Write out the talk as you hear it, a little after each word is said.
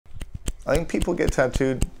I think people get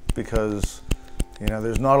tattooed because,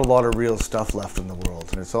 there's not a lot of real stuff left in the world,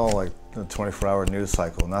 and it's all like a 24-hour news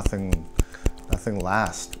cycle. Nothing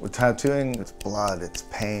lasts. With tattooing, it's blood, it's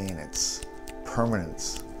pain, it's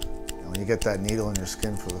permanence. When you get that needle in your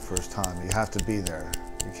skin for the first time, you have to be there.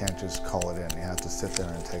 You can't just call it in. You have to sit there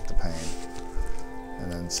and take the pain,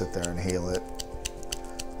 and then sit there and heal it.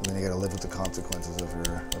 And then you got to live with the consequences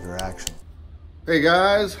of your action. Hey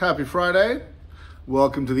guys, happy Friday.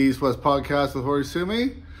 Welcome to the East West Podcast with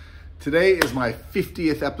Horisumi. Today is my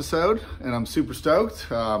 50th episode, and I'm super stoked.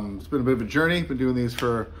 It's been a bit of a journey. Been doing these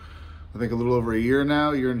for, I think, a little over a year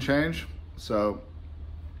now, a year and change. So,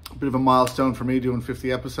 a bit of a milestone for me doing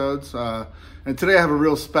 50 episodes. And today I have a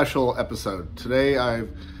real special episode. Today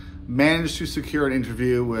I've managed to secure an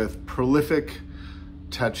interview with prolific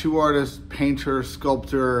tattoo artist, painter,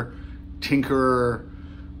 sculptor, tinkerer,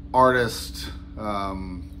 artist.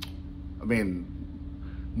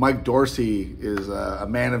 Mike Dorsey is a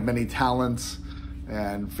man of many talents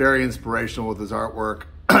and very inspirational with his artwork.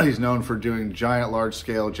 He's known for doing giant,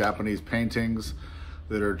 large-scale Japanese paintings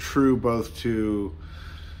that are true both to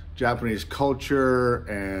Japanese culture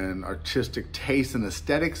and artistic taste and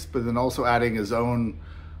aesthetics, but then also adding his own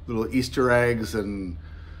little Easter eggs and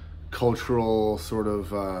cultural sort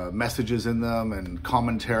of messages in them and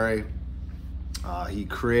commentary. He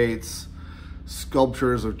creates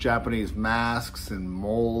sculptures of Japanese masks and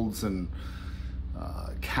molds and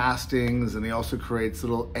castings, and he also creates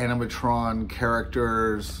little animatron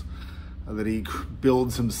characters that he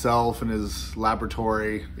builds himself in his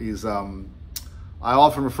laboratory. He's I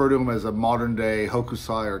often refer to him as a modern day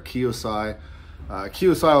hokusai or kiyosai.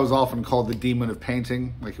 Kiyosai was often called the demon of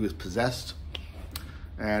painting, like he was possessed.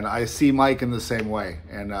 And I see Mike in the same way.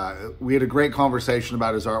 And we had a great conversation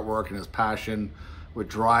about his artwork and his passion, what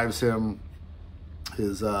drives him,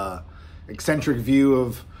 his eccentric view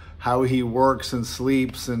of how he works and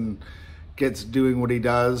sleeps and gets doing what he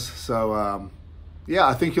does. So yeah,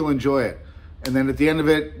 I think you'll enjoy it. And then at the end of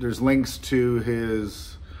it, there's links to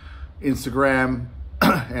his Instagram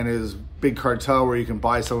and his big cartel where you can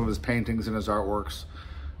buy some of his paintings and his artworks.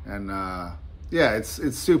 And yeah, it's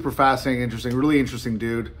super fascinating, interesting, really interesting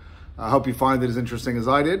dude. I hope you find it as interesting as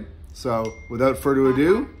I did. So without further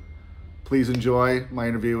ado, please enjoy my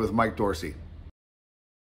interview with Mike Dorsey.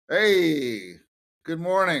 Hey, good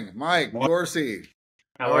morning, Mike Dorsey.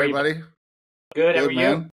 How are you, buddy? Good. How are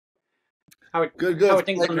man. You? Good. How are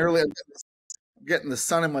things early. I'm getting the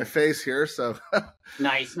sun in my face here, so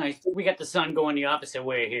nice. We got the sun going the opposite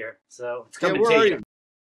way here, so it's coming where to are you. you?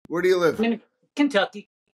 Where do you live? I'm in Kentucky.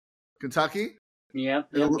 Kentucky?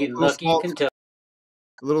 Yep, getting lucky in Kentucky.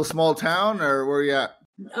 A little small town, or where are you at?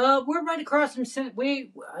 We're right across from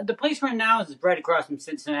the place right now is right across from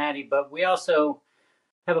Cincinnati, but we also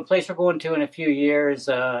have a place we're going to in a few years.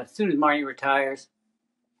 As soon as Marty retires,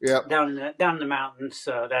 down in the mountains.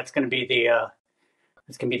 So that's going to be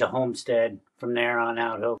the homestead from there on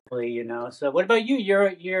out. Hopefully, So what about you?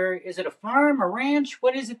 You're is it a farm, a ranch?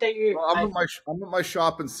 What is it that you're? Well, I'm at my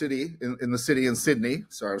shop in the city in Sydney.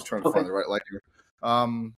 Sorry, I was trying to find the right light here.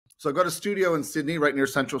 So I've got a studio in Sydney, right near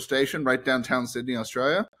Central Station, right downtown Sydney,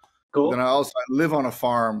 Australia. Cool. Then I live on a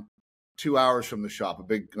farm 2 hours from the shop, a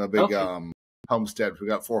big homestead. We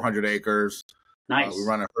got 400 acres. Nice. We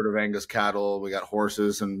run a herd of Angus cattle. We got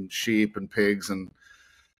horses and sheep and pigs. And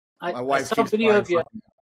my wife I saw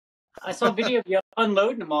a video of you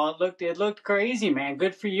unloading them all. It looked crazy, man.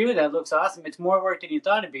 Good for you. That looks awesome. It's more work than you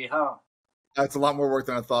thought it'd be, huh? That's a lot more work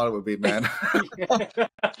than I thought it would be, man.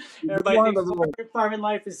 Everybody thinks farming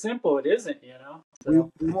life is simple. It isn't,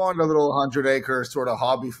 So. We wanted a little 100-acre sort of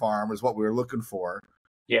hobby farm is what we were looking for.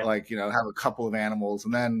 Yeah. Have a couple of animals.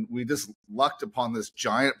 And then we just lucked upon this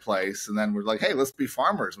giant place. And then we're like, hey, let's be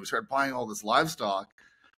farmers. And we started buying all this livestock.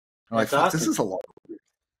 And that's awesome. This is a lot.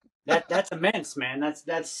 That's immense, man.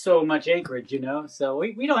 That's so much acreage, So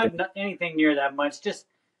we don't have anything near that much, just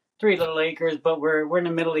 3 little acres, but we're in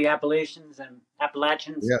the middle of the Appalachians and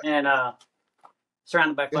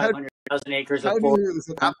surrounded by 500,000 acres. Is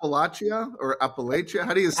it Appalachia or Appalachia?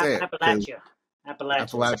 How do you say it? Appalachia.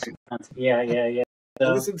 Yeah. I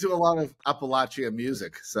listen to a lot of Appalachia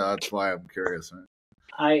music, so that's why I'm curious.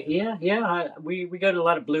 Right? We go to a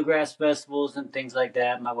lot of bluegrass festivals and things like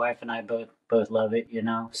that. My wife and I both love it,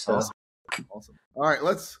 So awesome. All right,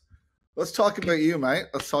 let's talk about you, mate.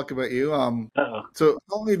 Let's talk about you. So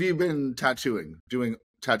how long have you been doing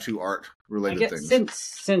tattoo art related things?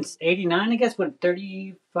 Since '89, I guess. What,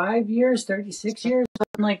 35 years, 36 years,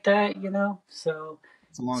 something like that. So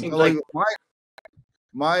it's a long time.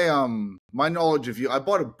 My knowledge of you, I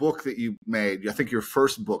bought a book that you made. I think your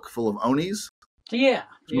first book full of onis. Yeah,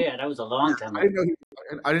 yeah, that was a long time ago.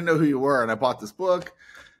 I didn't know who you were, and I bought this book.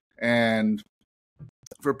 And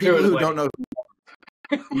for Threw people it who away. don't know,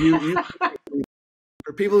 you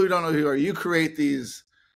for people who don't know who you are, you create these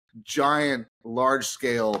giant, large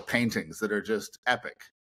scale paintings that are just epic.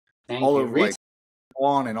 Thank All you. of like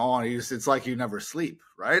on and on. It's like you never sleep,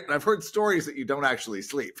 right? And I've heard stories that you don't actually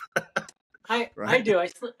sleep. I Right? do.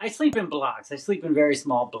 I sleep in blocks. I sleep in very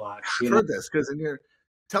small blocks. I've heard this because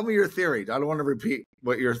tell me your theory. I don't want to repeat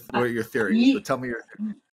what your theory is, but tell me your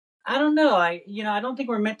theory. I don't know. I don't think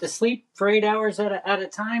we're meant to sleep for 8 hours at a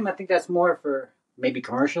time. I think that's more for maybe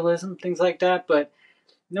commercialism, things like that. But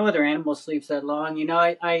no other animal sleeps that long.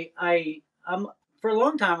 I'm for a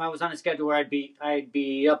long time I was on a schedule where I'd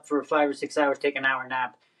be up for 5 or 6 hours, take an hour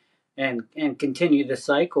nap, and continue the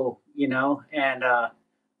cycle. And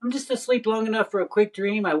I'm just asleep long enough for a quick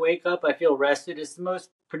dream. I wake up, I feel rested. It's the most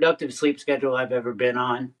productive sleep schedule I've ever been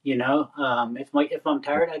on. If I'm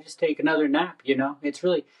tired, I just take another nap. It's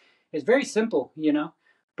very simple.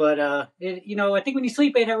 But I think when you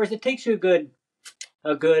sleep 8 hours, it takes you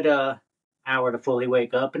a good hour to fully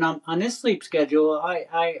wake up. And on this sleep schedule,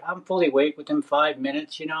 I'm fully awake within 5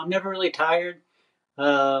 minutes. I'm never really tired.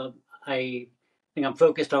 I think I'm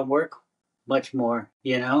focused on work much more.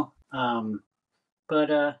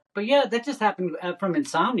 But yeah, that just happened from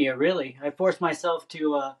insomnia. Really, I forced myself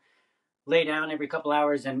to lay down every couple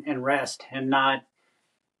hours and rest, and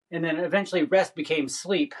then eventually rest became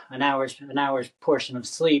sleep, an hour's portion of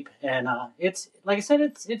sleep, and it's like I said,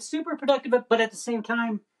 it's super productive, but at the same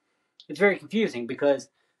time, it's very confusing because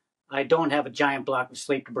I don't have a giant block of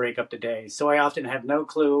sleep to break up the day, so I often have no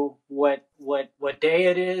clue what day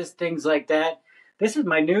it is, things like that. This is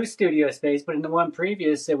my new studio space, but in the one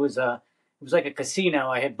previous, it was like a casino.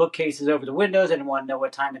 I had bookcases over the windows. I didn't want to know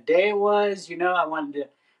what time of day it was. I wanted to.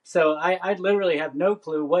 So I literally have no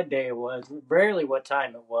clue what day it was, rarely what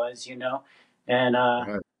time it was. And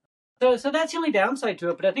Right. so that's the only downside to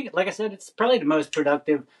it. But I think, like I said, it's probably the most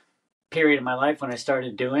productive period of my life when I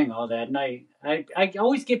started doing all that. And I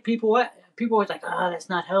always get people always like, that's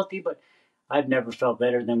not healthy, but I've never felt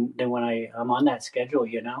better than when I'm on that schedule.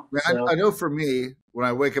 I So know for me, when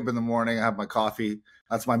I wake up in the morning, I have my coffee.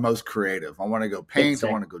 That's my most creative. I want to go paint. I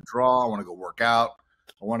exactly. want to go draw. I want to go work out.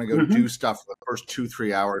 I want to go Hmm. do stuff for the first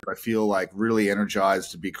 2-3 hours. I feel like really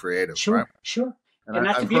energized to be creative, right? Sure, sure. And And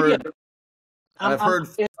that's the I've beauty of heard it. I'm I've heard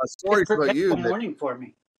it's stories about you perpetual that morning for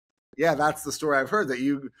me. yeah, that's the story I've heard that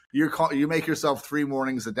you make yourself 3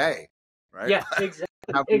 mornings a day, right? Yeah, exactly,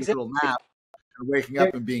 Having these little exactly. naps and waking There,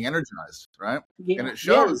 up and being energized, right? And yeah, it yeah.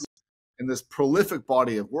 shows in this prolific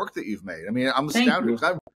body of work that you've made. I mean, I'm Thank astounded you,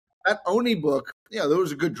 because that Oni book,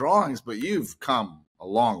 those are good drawings, but you've come a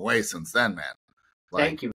long way since then, man.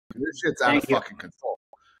 thank Like you, this shit's out of thank you. fucking control.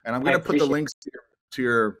 And I'm I gonna put the appreciate. links to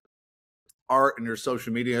your art and your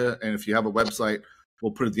social media, and if you have a website,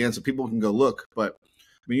 we'll put it at the end so people can go look. But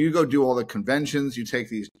I mean, you go do all the conventions, you take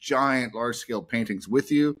these giant, large scale paintings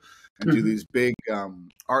with you, and do Mhm. these big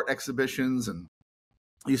art exhibitions, and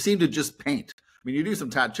you seem to just paint. I mean, you do some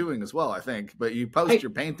tattooing as well, I think, but you post I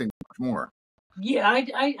your paintings much more. Yeah,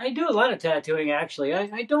 I do a lot of tattooing actually.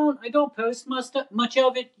 I don't post much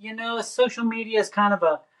of it. Social media is kind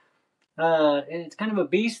of it's kind of a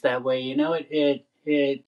beast that way.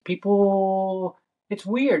 It people. It's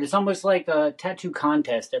weird. It's almost like a tattoo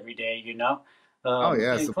contest every day. Oh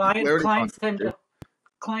yeah, it's And a popularity contest, dude.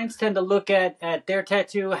 clients tend to look at their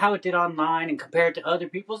tattoo, how it did online, and compare it to other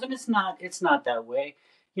people's, and it's not that way.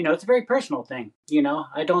 It's a very personal thing.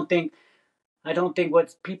 I don't think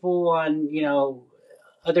what people on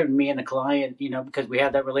other than me and the client, because we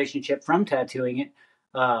have that relationship from tattooing it,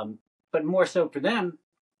 but more so for them,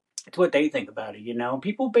 it's what they think about it.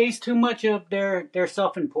 People base too much of their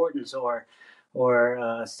self importance or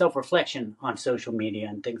self reflection on social media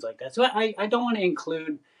and things like that. So I don't want to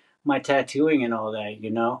include my tattooing and all that.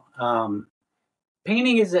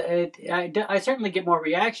 Painting is I certainly get more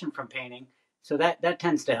reaction from painting, so that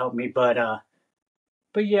tends to help me. But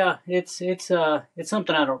yeah, it's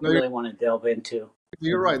something I don't No, really want to delve into.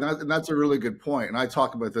 you're right, and that's a really good point. And I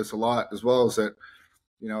talk about this a lot as well. As that,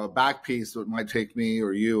 a back piece that might take me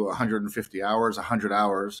or you 150 hours, 100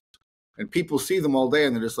 hours, and people see them all day,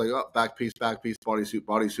 and they're just like, oh, back piece, bodysuit, bodysuit,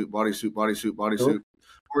 bodysuit, bodysuit, bodysuit. Sure,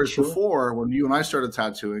 Whereas sure. before, when you and I started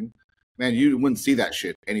tattooing, man, you wouldn't see that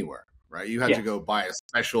shit anywhere, right? You had to Yeah, go buy a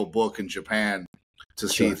special book in Japan to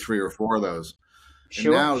see sure, 3 or 4 of those. And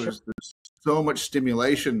sure, now sure. there's so much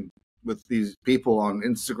stimulation with these people on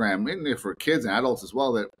Instagram, and for kids and adults as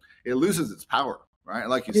well, that it loses its power, right?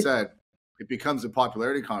 Like you It, said, it becomes a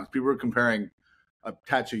popularity contest. People are comparing a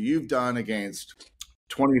tattoo you've done against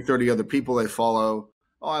 20, 30 other people they follow,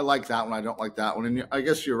 oh, I like that one, I don't like that one. And I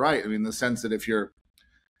guess you're right. I mean, in the sense that if you're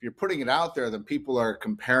putting it out there, then people are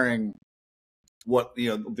comparing what, you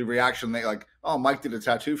know, the reaction they like, oh, Mike did a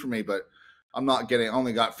tattoo for me, but I'm not getting,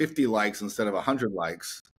 only got 50 likes instead of 100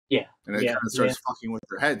 likes. Yeah. And it kind of starts fucking with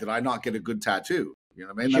their head. Did I not get a good tattue? You know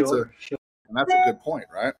what I mean? Sure. And that's a good point,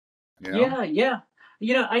 right? You know? Yeah.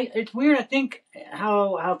 You know, it's weird. I think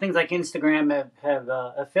how things like Instagram have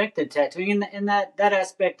affected tattooing in that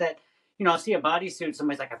aspect that, you know, I'll see a bodysuit,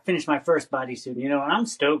 somebody's like, I finished my first bodysuit, you know, and I'm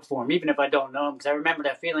stoked for them, even if I don't know them, because I remember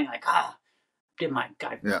that feeling like, I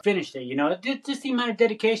finished it, you know. Just the amount of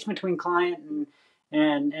dedication between client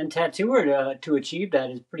and tattooer to achieve that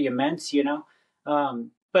is pretty immense, you know.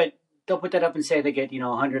 But they'll put that up and say they get, you know,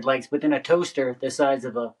 100 likes, but then a toaster the size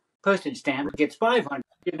of a postage stamp gets 500,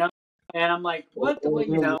 you know. And I'm like, what,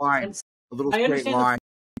 you know? Line, a little straight line,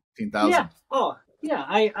 15,000. Yeah. Oh, yeah.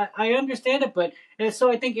 I understand it, but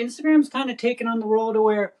so I think Instagram's kind of taken on the role to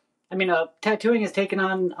where, I mean, tattooing has taken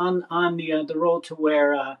on the role to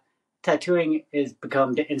where tattooing is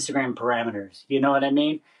become the Instagram parameters. You know what I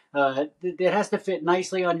mean? It has to fit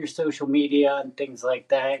nicely on your social media and things like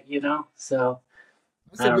that. You know, so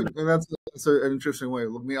that's an interesting way. I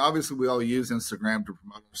mean, obviously, we all use Instagram to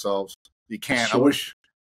promote ourselves. You can't. Sure.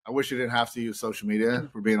 I wish you didn't have to use social media,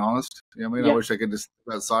 for being honest. You know what I mean? I wish I could just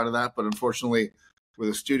outside of that, but unfortunately, with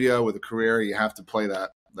a studio, with a career, you have to play that.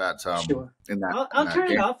 Sure. In that, I'll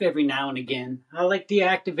turn it off every now and again. I'll like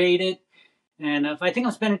deactivate it, and if I think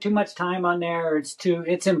I'm spending too much time on there, or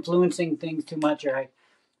it's influencing things too much, or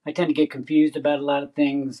I tend to get confused about a lot of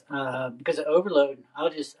things because of overload. I'll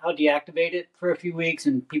deactivate it for a few weeks,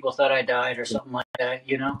 and people thought I died or something like that,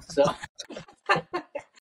 you know. So,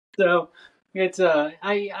 so it's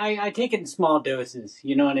I take it in small doses.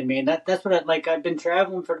 You know what I mean? That's what I've been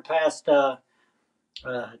traveling for the past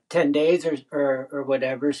 10 days or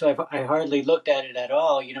whatever. So I hardly looked at it at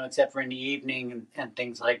all, you know, except for in the evening and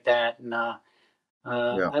things like that. And I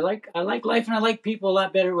like life, and I like people a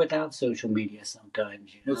lot better without social media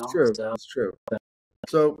sometimes. You know? That's true. That's true.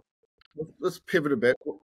 So let's pivot a bit.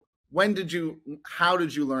 How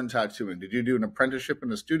did you learn tattooing? Did you do an apprenticeship in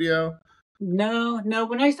the studio? No.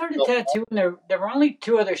 When I started tattooing, there were only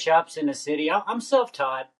 2 other shops in the city. I'm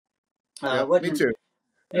self-taught. Me too.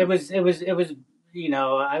 It was, you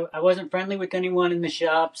know, I wasn't friendly with anyone in the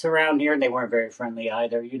shops around here, and they weren't very friendly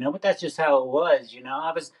either, you know, but that's just how it was, you know.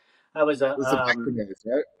 I was it was the biker days,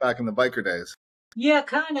 right? Back in the biker days. Yeah,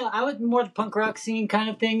 kind of. I was more the punk rock scene kind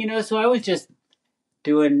of thing, you know, so I was just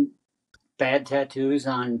doing bad tattoos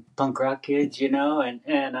on punk rock kids, you know, and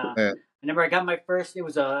I remember I got my first,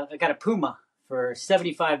 I got a Puma for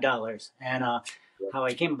 $75, and how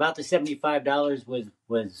I came about the $75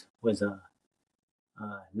 was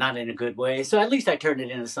not in a good way. So at least I turned it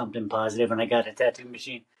into something positive, and I got a tattoo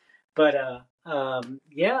machine. But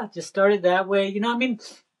yeah, just started that way. You know, I mean,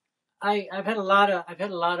 I've had a lot of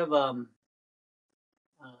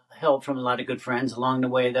help from a lot of good friends along the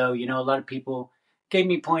way, though. You know, a lot of people gave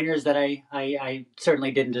me pointers that I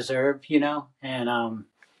certainly didn't deserve. You know, and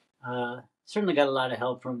certainly got a lot of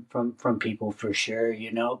help from people for sure.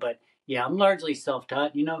 You know, but yeah, I'm largely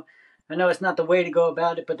self-taught. You know. I know it's not the way to go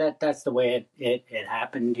about it, but that's the way it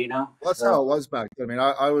happened, you know? Well, that's how it was back then. I mean,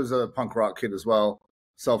 I was a punk rock kid as well,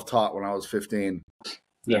 self-taught when I was 15.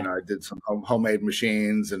 Yeah. And I did some homemade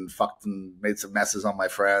machines and fucked and made some messes on my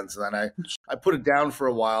friends. And then I put it down for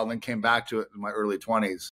a while and then came back to it in my early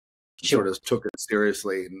 20s. Sure. Sort of took it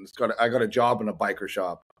seriously. And I got a job in a biker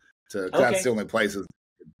shop. That's the only place to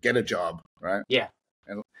get a job, right? Yeah.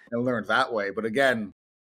 And learned that way. But again,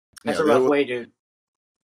 that's a rough way, dude.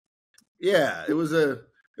 Yeah, it was a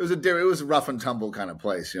rough and tumble kind of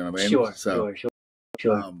place, you know what I mean?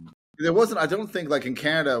 Sure. There wasn't, I don't think, like in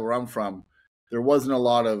Canada where I'm from, there wasn't a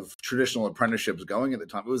lot of traditional apprenticeships going at the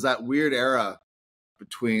time. It was that weird era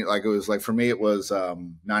between, like, it was like, for me, it was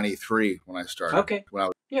 93 when I started. Okay. When I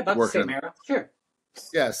was about the same era. Sure.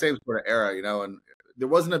 Yeah, same sort of era, you know, and there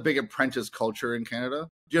wasn't a big apprentice culture in Canada.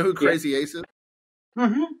 Do you know who Crazy Ace is?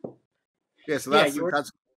 Mm-hmm. Yeah, so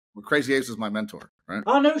that's Crazy Ace was my mentor, right?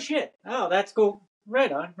 Oh, no shit. Oh, that's cool.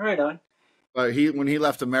 Right on. But when he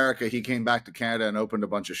left America, he came back to Canada and opened a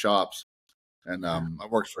bunch of shops. And I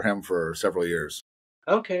worked for him for several years.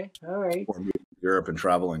 Okay, all right. Before moving to Europe and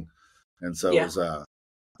traveling. And so it was...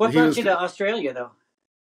 What brought you to Australia, though?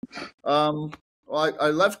 Well, I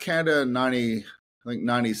left Canada in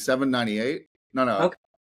 97, 98. No. Okay.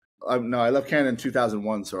 I left Canada in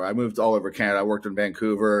 2001, so I moved all over Canada. I worked in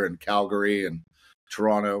Vancouver and Calgary and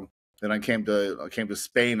Toronto. Then I came to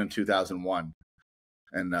Spain in 2001,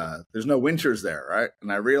 and there's no winters there, right?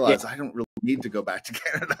 And I realized I don't really need to go back to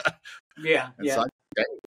Canada. Yeah. So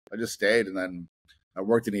I just stayed, and then I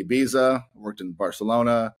worked in Ibiza, I worked in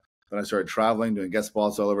Barcelona. Then I started traveling, doing guest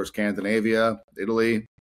spots all over Scandinavia, Italy,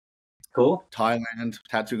 Cool. Thailand,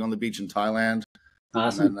 tattooing on the beach in Thailand.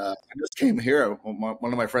 Awesome. And then I just came here.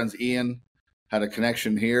 One of my friends, Ian, had a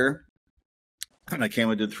connection here. And I came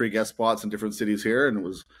and did 3 guest spots in different cities here. And it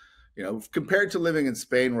was, compared to living in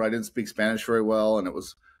Spain where I didn't speak Spanish very well, and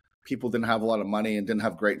people didn't have a lot of money and didn't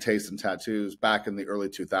have great taste in tattoos back in the early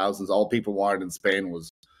 2000s. All people wanted in Spain was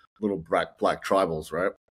little black tribals,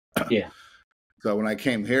 right? Yeah. So when I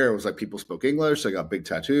came here, it was like people spoke English. They got big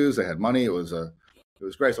tattoos. They had money. It was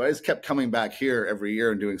great. So I just kept coming back here every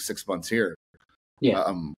year and doing 6 months here.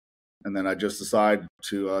 Yeah. And then I just decided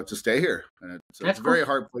to stay here. And it's a very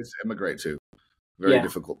hard place to immigrate to. Very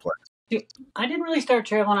difficult place. I didn't really start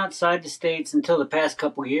traveling outside the States until the past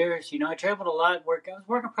couple of years. I traveled a lot. I was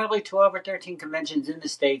working probably 12 or 13 conventions in the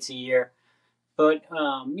States a year. But,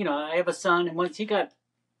 I have a son, and once he got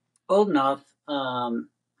old enough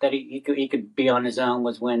that he could be on his own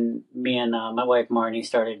was when me and my wife Marnie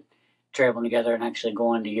started traveling together and actually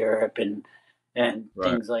going to Europe and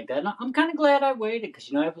things like that. And I'm kind of glad I waited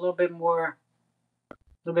because I have a little bit more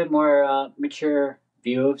mature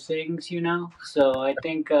view of things. So I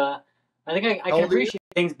think I can appreciate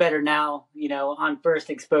things better now. On first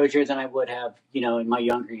exposure than I would have in my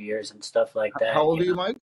younger years and stuff like that. How old are you,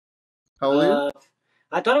 Mike? How old are you?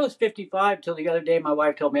 I thought I was 55 till the other day. My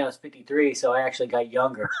wife told me I was 53, so I actually got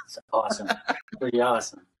younger. It's awesome. Pretty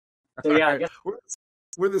awesome. So yeah, I guess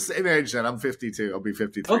we're the same age then. I'm 52. I'll be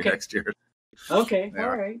 53 next year. Okay, all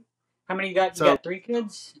right. How many you got? You got 3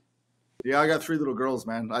 kids? Yeah, I got 3 little girls,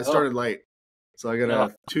 man. I started late. So I got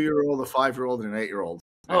a 2-year-old, a 5-year-old, and an 8-year-old.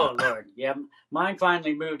 Oh, Lord. Yeah, mine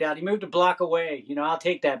finally moved out. He moved a block away. I'll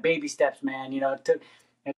take that. Baby steps, man.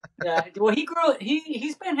 Well,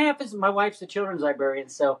 he spent my wife's a children's librarian,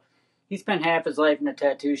 so he spent half his life in a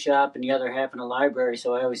tattoo shop and the other half in a library.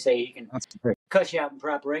 So I always say he can cuss you out in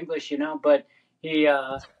proper English, but he,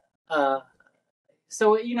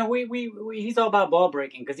 so, he's all about ball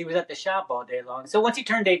breaking because he was at the shop all day long. So once he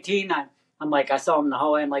turned 18, I saw him in the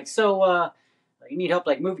hallway. I'm like, so, you need help,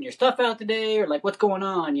 like, moving your stuff out today? Or, like, what's going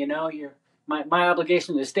on? My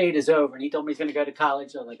obligation to the state is over. And he told me he's going to go to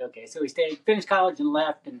college. So I was like, okay. So he finished college and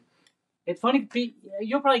left. And it's funny,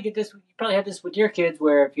 you'll probably get this, you probably have this with your kids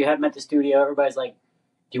where if you have them at the studio, everybody's like,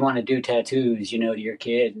 do you want to do tattoos, to your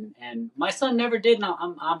kid? And my son never did. And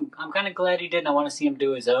I'm kind of glad he didn't. I want to see him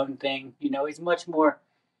do his own thing. He's much more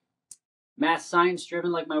math science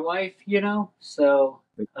driven like my wife, So,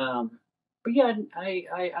 but yeah,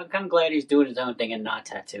 I'm kind of glad he's doing his own thing and not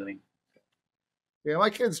tattooing. Yeah,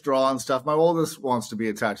 my kids draw and stuff. My oldest wants to be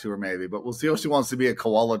a tattooer maybe, but we'll see if she wants to be a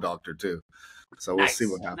koala doctor too. So we'll see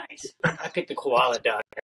what happens. Nice. I picked the koala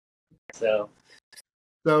doctor. So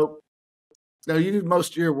now you did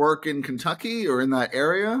most of your work in Kentucky or in that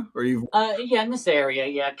area, or you? Yeah, in this area.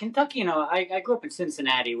 Yeah, Kentucky. I grew up in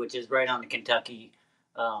Cincinnati, which is right on the Kentucky,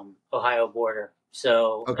 Ohio border.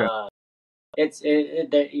 So okay.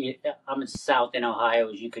 I'm as south in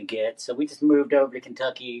Ohio as you could get. So we just moved over to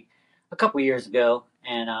Kentucky a couple years ago,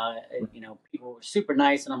 and people were super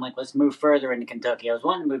nice, and I'm like, let's move further into Kentucky. I was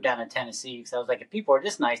wanting to move down to Tennessee because I was like, if people are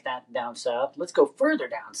this nice down south, let's go further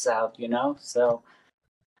down south, So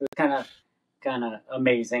it was kind of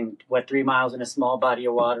amazing what 3 miles in a small body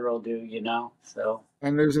of water will do, So.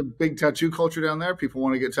 And there's a big tattoo culture down there. People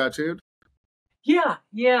want to get tattooed. Yeah.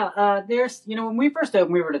 There's, when we first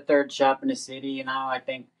opened, we were the 3rd shop in the city, I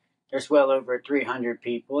think there's well over 300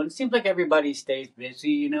 people, and it seems like everybody stays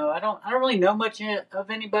busy. I don't really know much of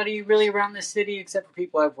anybody really around the city except for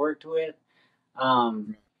people I've worked with.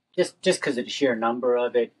 Just because of the sheer number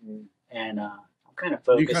of it, and I'm kind of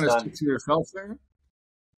focused on. You kind of stick to yourself there.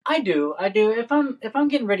 I do. If I'm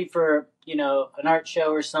getting ready for an art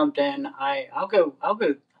show or something, I'll go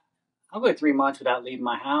 3 months without leaving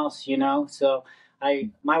my house. So.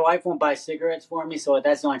 My wife won't buy cigarettes for me, so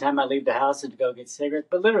that's the only time I leave the house is to go get cigarettes.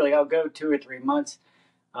 But literally, I'll go 2 or 3 months.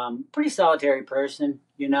 Pretty solitary person,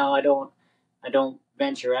 I don't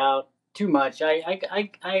venture out too much.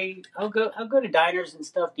 I'll go to diners and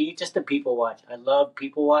stuff to eat just to people watch. I love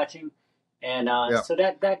people watching, and so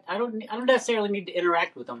that I don't necessarily need to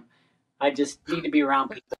interact with them. I just need to be around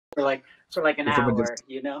people for like an hour,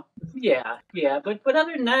 Yeah. But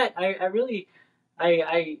other than that, I really.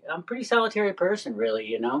 I'm a pretty solitary person,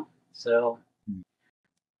 really, So,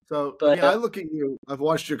 I look at you. I've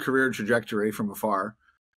watched your career trajectory from afar,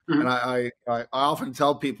 and I often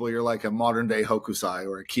tell people you're like a modern day Hokusai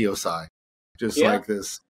or a Kiyosai, just like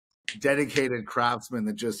this dedicated craftsman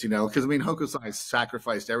that just because Hokusai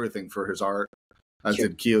sacrificed everything for his art, as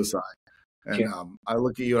did Kiyosai, and I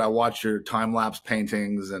look at you and I watch your time lapse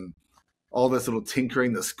paintings and all this little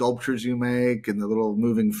tinkering, the sculptures you make, and the little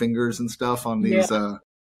moving fingers and stuff on these.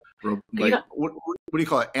 Like what do you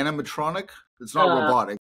call it? Animatronic? It's not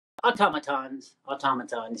robotic. Automatons.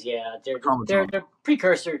 Yeah, they're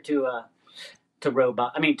precursor to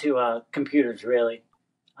robot. I mean to computers, really.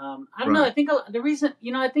 I don't know. I think the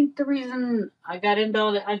reason I got into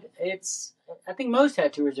all that, I think most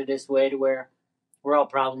tattooers are this way, to where we're all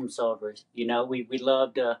problem solvers. You know, we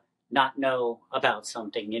love to not know about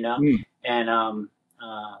something. You know, and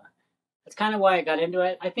that's kind of why I got into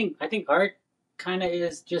it. I think art kind of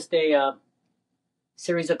is just a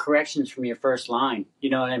series of corrections from your first line. You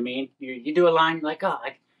know what I mean? You do a line, you're like, oh,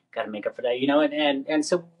 I got to make up for that. You know, and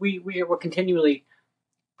so we're continually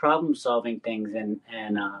problem solving things, and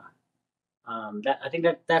that, I think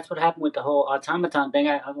that's what happened with the whole automaton thing.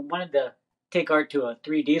 I wanted to take art to a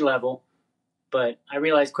 3D level, but I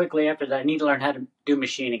realized quickly after that I need to learn how to do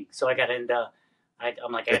machining. So I got into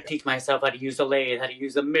I'm like, I got to teach myself how to use a lathe, how to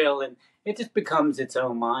use a mill, and it just becomes its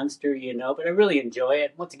own monster, you know. But I really enjoy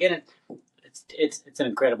it. Once again, it's an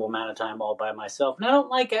incredible amount of time all by myself, and I don't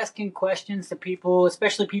like asking questions to people,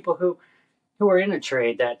 especially people who are in a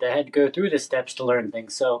trade that had to go through the steps to learn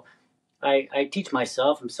things. So I teach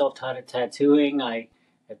myself. I'm self-taught at tattooing. I've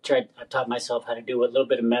taught myself how to do what little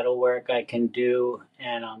bit of metal work I can do,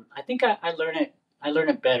 and I think I learn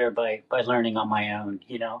it better by learning on my own.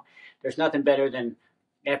 You know, there's nothing better than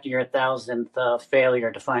after your 1,000th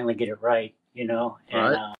failure to finally get it right. You know,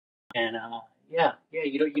 and yeah,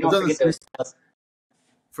 you don't forget those stuff.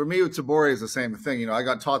 For me, with Tabori is the same thing. You know, I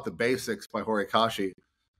got taught the basics by Horikoshi,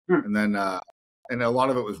 and then and a lot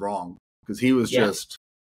of it was wrong because he was just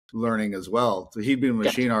learning as well. So he'd been a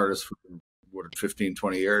machine artist for 15,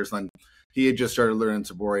 20 years, and he had just started learning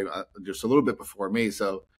Tabori just a little bit before me.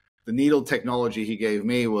 So the needle technology he gave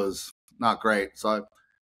me was not great. So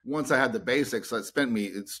once I had the basics, it's taken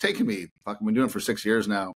me, I've been doing it for 6 years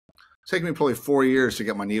now. It's taken me probably 4 years to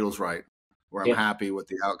get my needles right, where I'm happy with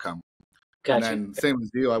the outcome. Gotcha. And then same as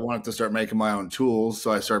you, I wanted to start making my own tools.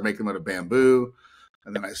 So I started making them out of bamboo,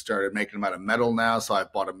 and then I started making them out of metal now. So I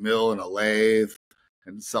bought a mill and a lathe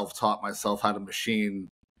and self-taught myself how to machine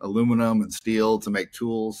aluminum and steel to make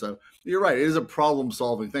tools. So you're right. It is a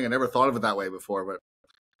problem-solving thing. I never thought of it that way before, but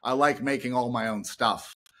I like making all my own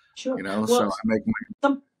stuff. Sure. You know, so I make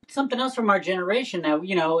something else from our generation now.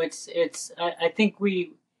 You know, I think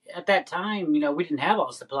we, at that time, you know, we didn't have all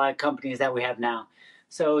the supply companies that we have now.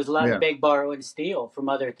 So it was a lot of big borrowing steel from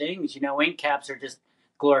other things. You know, ink caps are just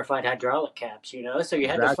glorified hydraulic caps, you know, so you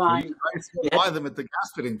had to find... You buy them at the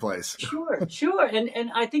gas fitting place. Sure.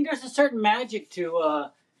 And I think there's a certain magic to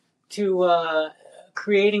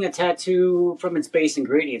creating a tattoo from its base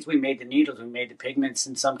ingredients. We made the needles, we made the pigments.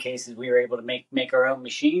 In some cases, we were able to make our own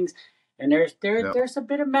machines. And there's a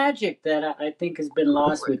bit of magic that I think has been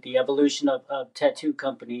lost with the evolution of tattoo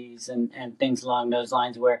companies and things along those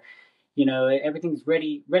lines, where, you know, everything's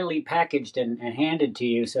readily packaged and handed to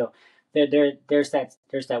you. So there's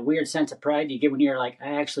that weird sense of pride you get when you're like,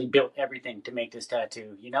 I actually built everything to make this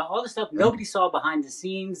tattoo. You know, all the stuff nobody saw behind the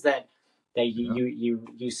scenes that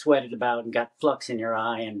you sweated about and got flux in your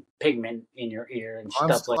eye and pigment in your ear and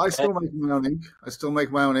stuff like that. I still make my own ink. I still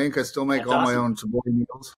make my own ink. I still make my own Tabori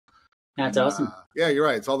needles. That's awesome. Yeah, you're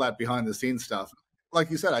right. It's all that behind the scenes stuff.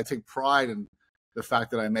 Like you said, I take pride in the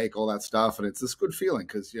fact that I make all that stuff, and it's this good feeling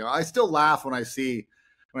because, you know, I still laugh when I see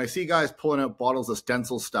guys pulling out bottles of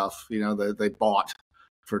stencil stuff, you know, that they bought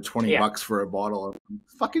for $20 for a bottle.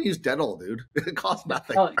 Fucking use Dettol, dude. It costs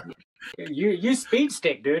nothing. Oh, you speed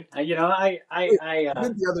stick, dude. You know, I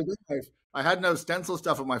the other day, I had no stencil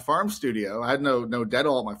stuff at my farm studio. I had no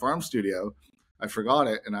Dettol at my farm studio. I forgot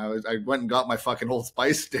it, and I went and got my fucking Old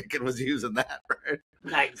Spice stick and was using that.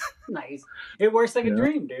 Right? Nice. It works like a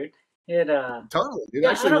dream, dude. It totally. It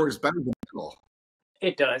actually works better than Dettol.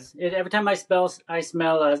 It does. Every time I smell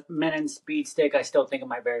a Menon Speed Stick, I still think of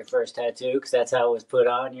my very first tattoo because that's how it was put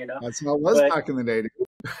on. You know, that's how it was back in the day.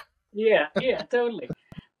 Yeah, totally.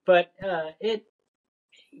 But I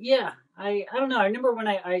don't know. I remember when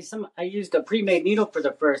I used a pre-made needle for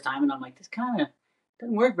the first time, and I'm like, this kind of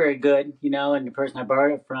doesn't work very good, you know. And the person I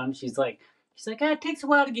borrowed it from, she's like, it takes a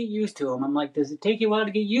while to get used to them. I'm like, does it take you a while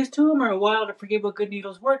to get used to them, or a while to forget what good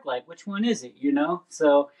needles work like? Which one is it? You know,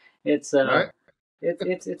 so it's right.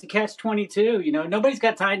 It's a catch-22, you know. Nobody's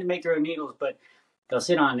got time to make their own needles, but they'll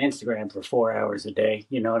sit on Instagram for 4 hours a day.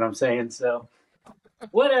 You know what I'm saying? So,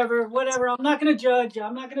 whatever. I'm not gonna judge.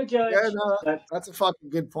 Yeah, no, that's a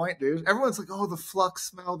fucking good point, dude. Everyone's like, "Oh, the flux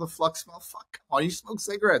smell." Fuck, come on, you smoke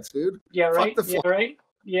cigarettes, dude. Yeah, right.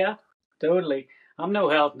 Yeah, totally. I'm no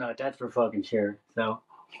health nut. That's for fucking sure. So,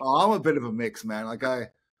 I'm a bit of a mix, man. Like I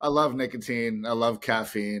love nicotine. I love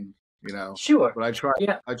caffeine. you know. Sure. But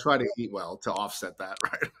Yeah. I try to eat well to offset that,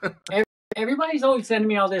 right? Everybody's always sending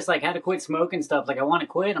me all this, like how to quit smoking stuff. Like I want to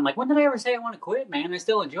quit. I'm like, when did I ever say I want to quit, man? I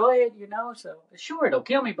still enjoy it, you know. So sure, it'll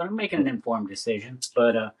kill me, but I'm making an informed decision.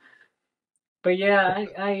 But yeah,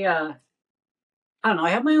 I don't know. I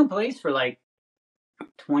have my own place for like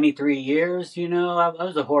 23 years. You know, I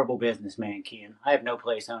was a horrible businessman, Kian. I have no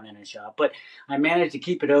place owning a shop, but I managed to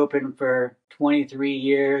keep it open for 23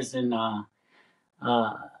 years, and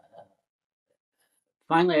uh,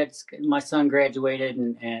 finally, my son graduated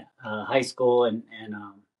in high school, and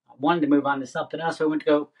I wanted to move on to something else. So I went to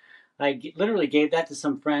go. Literally gave that to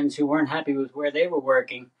some friends who weren't happy with where they were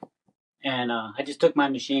working, and I just took my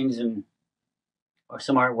machines and or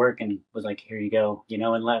some artwork and was like, "Here you go," you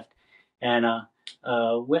know, and left. And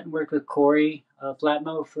went and worked with Corey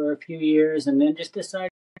Flatmo for a few years, and then just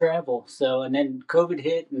decided to travel. So, and then COVID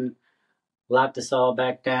hit and locked us all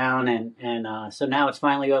back down, and so now it's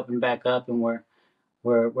finally opened back up, and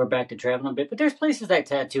we're back to traveling a bit. But there's places I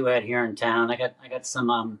tattoo at here in town. I got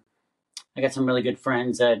some really good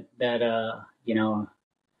friends that you know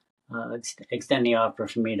extend the offer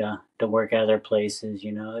for me to work at other places.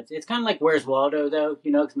 You know, it's kind of like Where's Waldo though.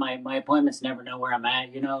 You know, because my appointments never know where I'm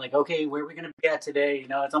at. You know, like okay, where are we gonna be at today? You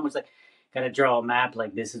know, it's almost like got to draw a map.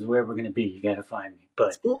 Like this is where we're gonna be. You got to find me. But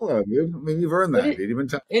it's cool though, dude. I mean, you've earned that, dude. You've been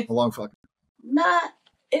tattooing a long fucking. Nah,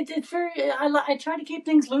 it's very. I try to keep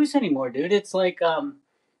things loose anymore, dude. It's like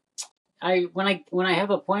when I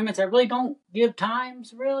have appointments, I really don't give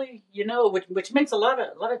times, really, you know, which makes a lot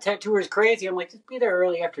of tattooers crazy. I'm like, just be there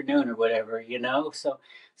early afternoon or whatever, you know. So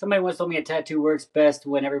somebody once told me a tattoo works best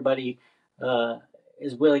when everybody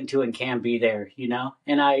is willing to and can be there, you know.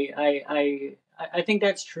 And I think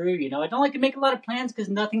that's true, you know. I don't like to make a lot of plans because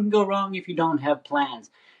nothing can go wrong if you don't have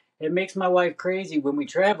plans. It makes my wife crazy when we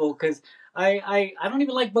travel because I don't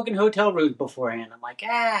even like booking hotel rooms beforehand. I'm like,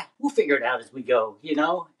 we'll figure it out as we go, you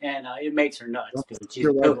know? And it makes her nuts, dude.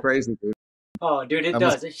 You're like crazy, dude. Oh, dude, it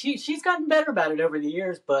does. She's gotten better about it over the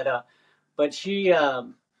years, but she, yeah,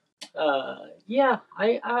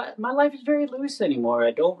 my life is very loose anymore.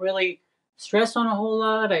 I don't really stress on a whole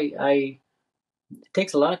lot. It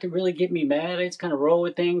takes a lot to really get me mad. I just kind of roll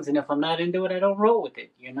with things, and if I'm not into it, I don't roll with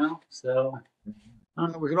it, you know? So.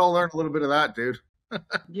 We can all learn a little bit of that, dude.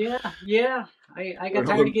 Yeah. I got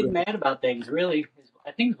tired of getting mad about things, really.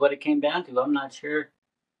 I think is what it came down to. I'm not sure.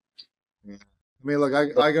 Yeah. I mean, look,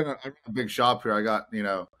 I got a big shop here. I got, you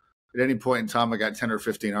know, at any point in time, I got 10 or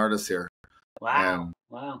 15 artists here. Wow.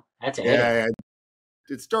 Wow. That's a yeah.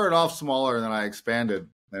 It started off smaller and then I expanded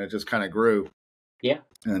and it just kind of grew. Yeah.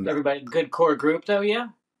 And everybody, good core group though, yeah?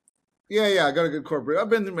 Yeah. I got a good core group. I've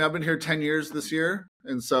been here 10 years this year.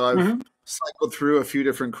 And so I've cycled through a few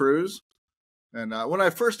different crews. And when I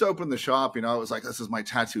first opened the shop, you know, it was like, this is my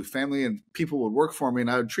tattoo family, and people would work for me, and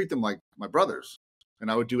I would treat them like my brothers, and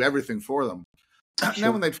I would do everything for them. Sure. And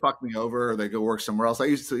then when they'd fuck me over or they'd go work somewhere else, it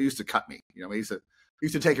used to cut me. You know, I used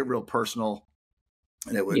to take it real personal,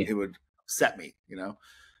 and it would upset me. You know,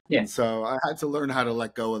 and so I had to learn how to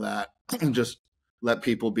let go of that and just let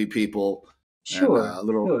people be people. Sure, and, a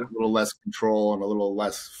little less control and a little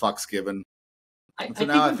less fucks given. So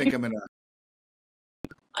now I think I'm in a.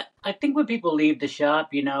 I think when people leave the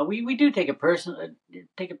shop, you know, we do take it personally,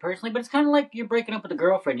 but it's kind of like you're breaking up with a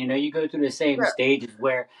girlfriend. You know, you go through the same stages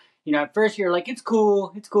where, you know, at first you're like, it's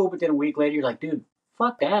cool, but then a week later you're like, dude,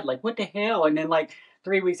 fuck that, like what the hell? And then like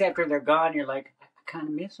 3 weeks after they're gone, you're like, I kind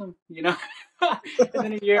of miss them, you know. And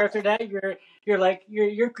then a year after that, you're like,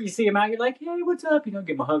 you see them out, you're like, hey, what's up? You know,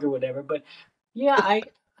 give them a hug or whatever. But yeah,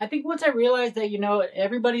 I think once I realized that, you know,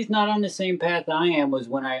 everybody's not on the same path I am was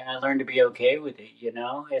when I learned to be okay with it, you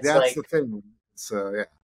know? It's That's the thing. So, yeah.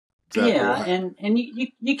 Exactly and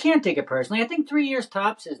you can't take it personally. I think 3 years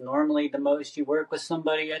tops is normally the most you work with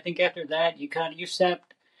somebody. I think after that, you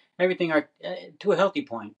sapped everything to a healthy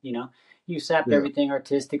point, you know? You sapped everything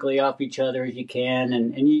artistically off each other as you can,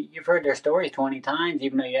 and you've heard their stories 20 times,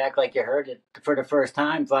 even though you act like you heard it for the first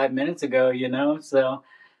time 5 minutes ago, you know? So...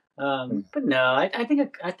 but no, I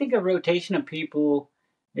think a rotation of people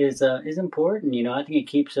is important. You know, I think it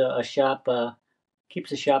keeps a shop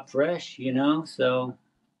fresh. You know, so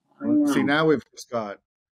see now we've just got.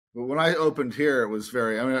 Well, when I opened here, it was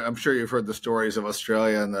very. I mean, I'm sure you've heard the stories of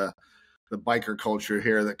Australia and the biker culture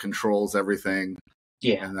here that controls everything.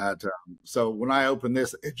 Yeah, and that. So when I opened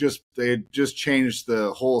this, they just changed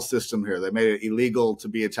the whole system here. They made it illegal to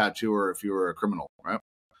be a tattooer if you were a criminal, right?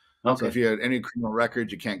 Okay. So if you had any criminal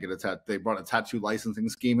records, you can't get a tattoo. They brought a tattoo licensing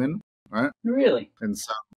scheme in, right? Really? And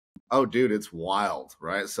so, oh, dude, it's wild,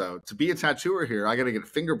 right? So to be a tattooer here, I got to get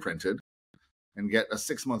fingerprinted and get a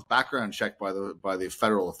 6-month background check by the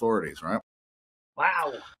federal authorities, right?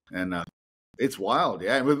 Wow. And it's wild.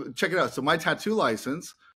 Yeah. Check it out. So my tattoo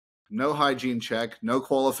license, no hygiene check, no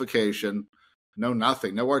qualification, no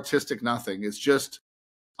nothing, no artistic nothing. It's just,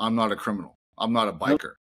 I'm not a criminal. I'm not a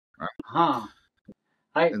biker. Right? Huh.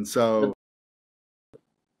 And so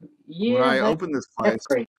when I opened this place,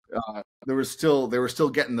 they were still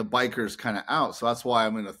getting the bikers kind of out. So that's why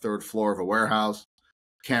I'm in the third floor of a warehouse,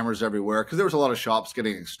 cameras everywhere, because there was a lot of shops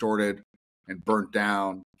getting extorted and burnt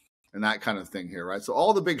down and that kind of thing here, right? So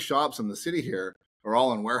all the big shops in the city here are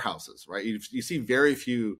all in warehouses, right? You see very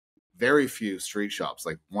few street shops,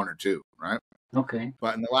 like one or two, right? Okay.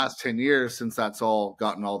 But in the last 10 years, since that's all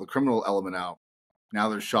gotten all the criminal element out, now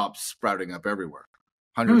there's shops sprouting up everywhere,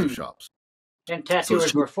 hundreds of shops. And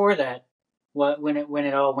tattooers were for that. What when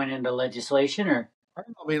it all went into legislation, or I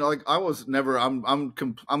mean, like I was never. I don't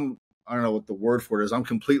know what the word for it is. I'm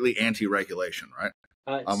completely anti-regulation, right?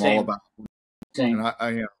 I'm all about. And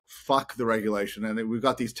I fuck the regulation. And we've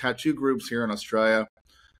got these tattoo groups here in Australia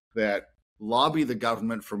that lobby the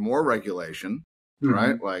government for more regulation,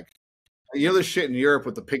 right? Like, the shit in Europe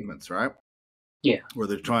with the pigments, right? Yeah. Where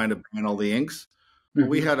they're trying to ban all the inks. Well,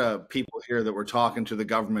 we had people here that were talking to the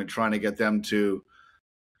government, trying to get them to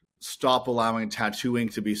stop allowing tattoo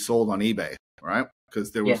ink to be sold on eBay, right?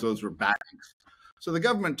 Because those were bad inks. So the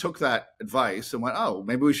government took that advice and went, oh,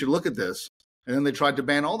 maybe we should look at this. And then they tried to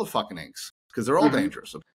ban all the fucking inks because they're all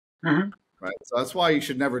dangerous. Right? So that's why you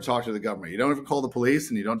should never talk to the government. You don't ever call the police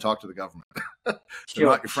and you don't talk to the government. They're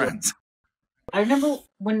not your friends. I remember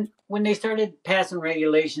when they started passing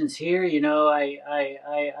regulations here, I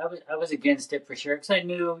was against it for sure, because I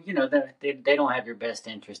knew, that they don't have your best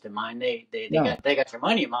interest in mind. They got your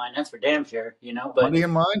money in mind. That's for damn sure, But money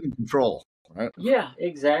in mind and control, right? Yeah,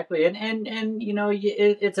 exactly. And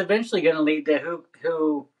it's eventually going to lead to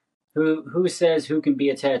who says who can be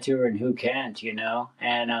a tattooer and who can't, and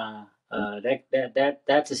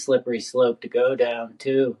that's a slippery slope to go down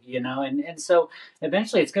too, and so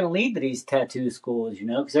eventually it's going to lead to these tattoo schools,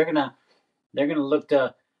 because they're gonna look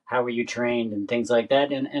to how were you trained and things like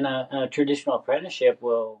that, and a traditional apprenticeship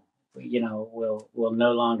will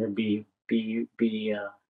no longer be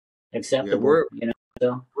acceptable.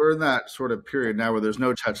 We're in that sort of period now where there's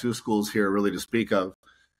no tattoo schools here really to speak of,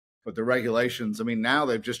 but the regulations. I mean, now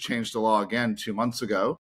they've just changed the law again 2 months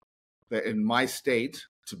ago that in my state,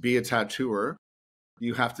 to be a tattooer,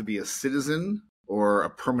 you have to be a citizen or a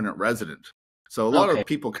permanent resident. So a lot of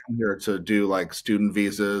people come here to do like student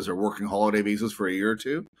visas or working holiday visas for a year or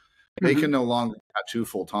two. They can no longer tattoo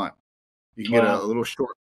full time. You can get a little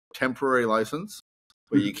short temporary license,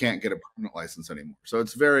 but you can't get a permanent license anymore. So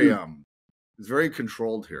it's very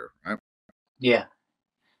controlled here, right? Yeah.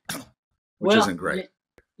 Which isn't great.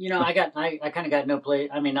 I kind of got no place.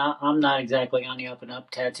 I mean, I'm not exactly on the up and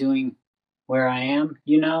up tattooing where I am,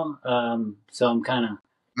 so I'm kind of.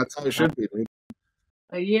 That's how it should be, dude.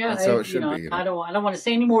 Yeah, that's how it should be. I don't want to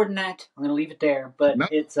say any more than that. I'm going to leave it there, but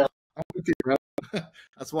it's.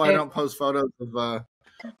 That's why I don't post photos of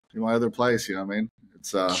my other place. You know what I mean?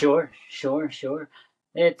 It's sure.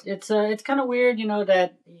 It's kind of weird,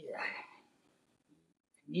 that.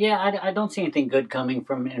 Yeah, I don't see anything good coming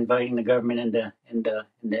from inviting the government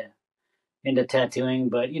into tattooing,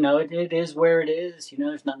 but it is where it is.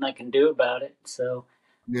 There's nothing I can do about it. So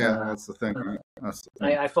yeah, that's the thing, right? That's the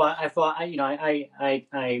thing.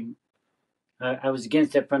 I was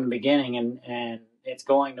against it from the beginning, and it's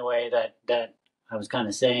going the way that I was kind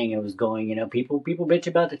of saying it was going. People bitch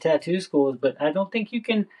about the tattoo schools, but I don't think you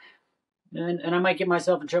can. And I might get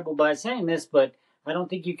myself in trouble by saying this, but I don't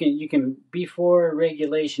think you can be for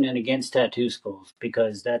regulation and against tattoo schools,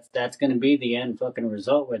 because that's going to be the end fucking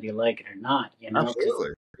result, whether you like it or not.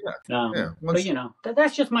 Absolutely. Yeah. But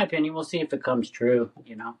that's just my opinion. We'll see if it comes true.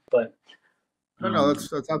 But no,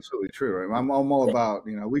 that's absolutely true. Right? I'm all about.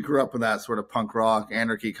 We grew up in that sort of punk rock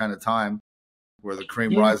anarchy kind of time, where the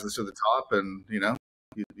cream rises to the top, and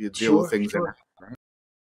you deal with things. Right?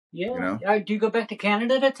 Yeah. Do you go back to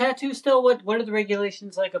Canada to tattoo still? What are the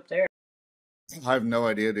regulations like up there? I have no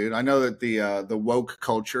idea, dude. I know that the woke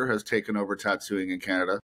culture has taken over tattooing in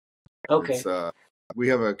Canada. Okay. We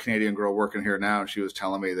have a Canadian girl working here now, and she was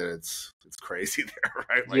telling me that it's crazy there,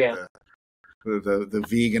 right? Like the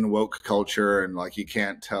vegan woke culture, and like you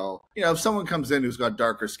can't tell. If someone comes in who's got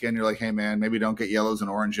darker skin, you're like, hey man, maybe don't get yellows and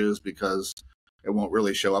oranges because it won't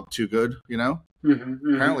really show up too good.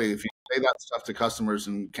 Apparently, if you say that stuff to customers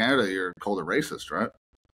in Canada, you're called a racist, right?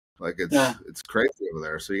 Like it's crazy over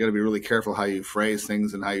there. So you got to be really careful how you phrase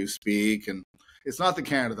things and how you speak. And it's not the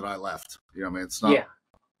Canada that I left. I mean, it's not. Yeah.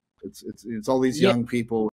 It's all these young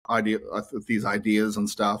people with these ideas and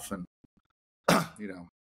stuff, and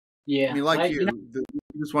Yeah. I mean, like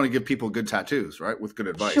just want to give people good tattoos, right? With good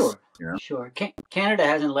advice. Sure, You know? sure. Canada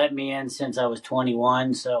hasn't let me in since I was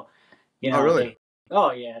 21, so you Oh, know really?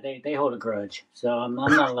 they hold a grudge. So I'm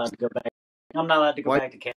not allowed to go back. I'm not allowed to go Why?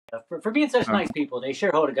 back to Canada for being such nice people. They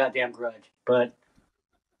sure hold a goddamn grudge. But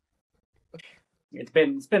it's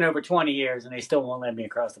been over 20 years and they still won't let me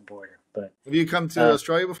across the border. But Have you come to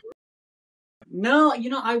Australia before? no,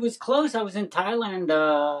 I was close. I was in Thailand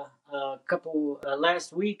a couple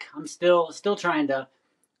last week. I'm still trying to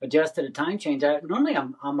adjust to the time change. Normally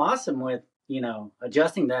I'm awesome with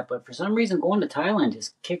adjusting that, but for some reason going to Thailand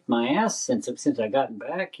just kicked my ass since I gotten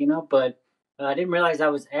back. But I didn't realize I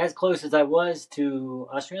was as close as I was to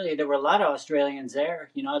Australia. There were a lot of Australians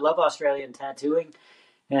there. I love Australian tattooing,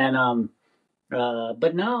 and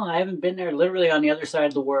but no, I haven't been there. Literally on the other side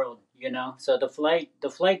of the world. So the flight to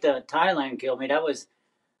Thailand killed me. That was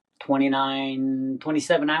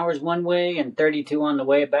 27 hours one way and 32 on the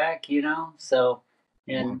way back. So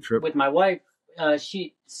and with my wife,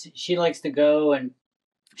 she likes to go and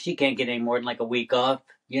she can't get any more than like a week off.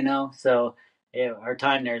 So our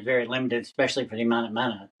time there is very limited, especially for the amount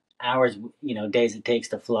of hours, days it takes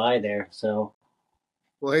to fly there. So.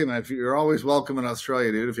 Well, hey man, you're always welcome in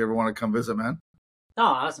Australia, dude. If you ever want to come visit, man. Oh,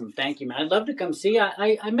 awesome! Thank you, man. I'd love to come see.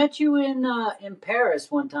 I met you in Paris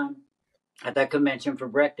one time at that convention for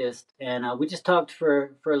breakfast, and we just talked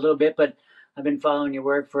for a little bit. But I've been following your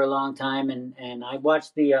work for a long time, and I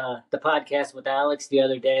watched the podcast with Alex the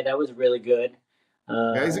other day. That was really good.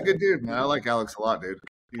 Yeah, he's a good dude, man. I like Alex a lot, dude.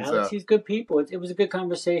 He's good people. It was a good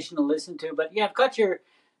conversation to listen to. But yeah, I've got your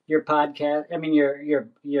podcast. I mean your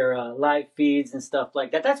live feeds and stuff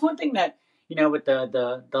like that. That's one thing that with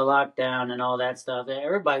the lockdown and all that stuff.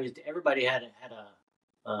 Everybody had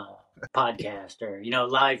a podcast or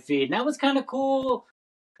live feed, and that was kind of cool.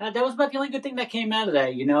 That was about the only good thing that came out of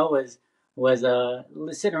that. Was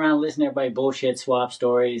sitting around listening to everybody bullshit swap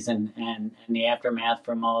stories and the aftermath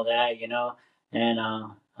from all that. And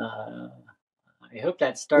I hope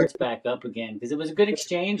that starts back up again because it was a good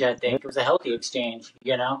exchange. I think it was a healthy exchange.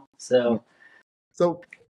 So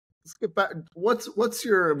let's get back. What's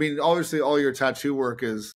your? I mean, obviously, all your tattoo work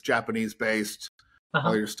is Japanese based. Uh-huh.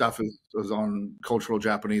 All your stuff is on cultural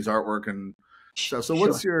Japanese artwork and stuff. So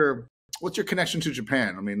what's your connection to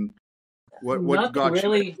Japan? I mean, what got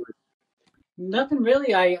really, you? Nothing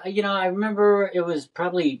really. I remember it was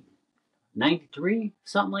probably 93,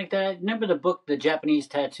 something like that. Remember the book, The Japanese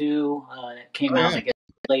Tattoo, that came out, I guess,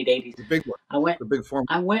 late 80s. The big one. The big form.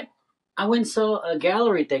 I went and saw a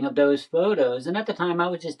gallery thing of those photos, and at the time I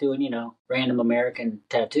was just doing, random American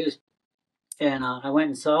tattoos. And I went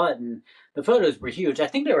and saw it, and the photos were huge. I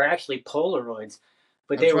think they were actually Polaroids,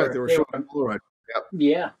 but they were Polaroid.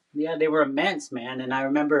 Yep. Yeah, they were immense, man. And I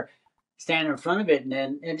remember standing in front of it,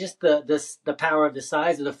 and just the power of the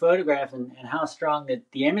size of the photograph and how strong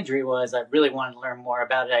the imagery was. I really wanted to learn more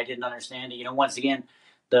about it. I didn't understand it. Once again,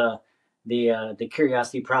 the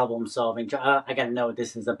curiosity, problem solving. I got to know what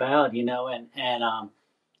this is about,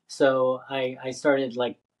 so I started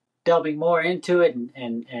like delving more into it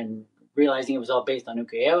and realizing it was all based on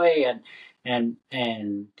ukulele and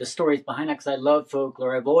the stories behind it because I love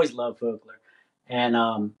folklore. I've always loved folklore, and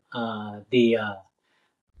the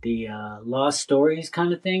lost stories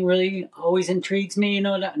kind of thing really always intrigues me.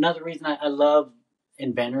 Another reason I love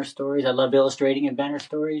inventor stories. I love illustrating inventor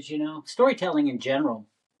stories. Storytelling in general,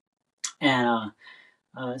 and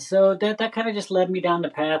so that kind of just led me down the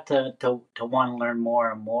path to want to learn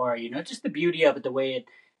more and more. Just the beauty of it, the way it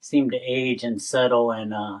seemed to age and settle,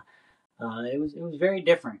 and it was very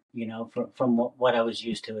different, from what I was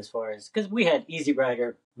used to as far as because we had Easy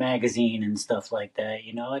Rider magazine and stuff like that,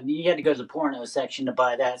 and you had to go to the porno section to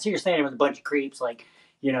buy that. So you're standing with a bunch of creeps, like,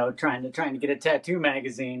 trying to get a tattoo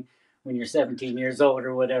magazine when you're 17 years old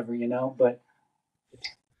or whatever,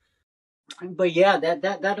 But yeah,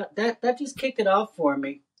 that just kicked it off for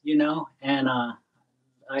me, and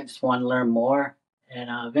I just wanted to learn more, and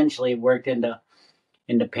eventually worked into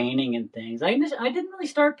painting and things. I didn't really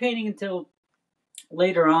start painting until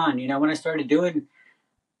later on, when I started doing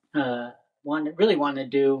wanted to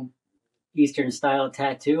do Eastern style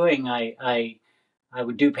tattooing. I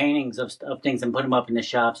would do paintings of things and put them up in the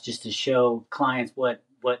shops just to show clients what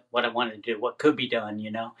I wanted to do, what could be done,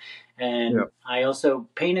 And yep. I also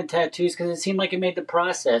painted tattoos because it seemed like it made the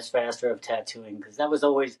process faster of tattooing, because that was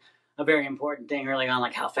always a very important thing early on.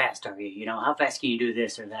 Like, how fast are you? How fast can you do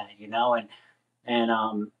this or that?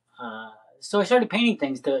 So I started painting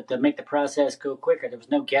things to make the process go quicker. There was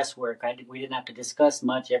no guesswork. We didn't have to discuss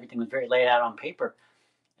much. Everything was very laid out on paper.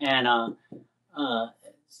 And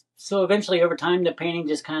so eventually, over time, the painting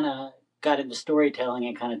just kind of got into storytelling,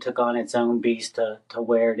 it kind of took on its own beast to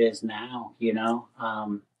where it is now.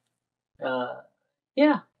 Uh,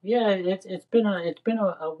 yeah. It's been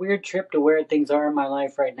a weird trip to where things are in my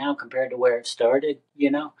life right now compared to where it started. Have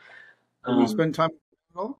you Um, spent time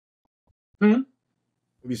at all? hmm?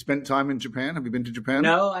 Have you spent time in Japan? Have you been to Japan?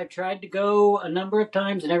 No, I've tried to go a number of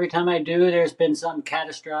times, and every time I do, there's been some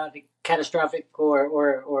catastrophic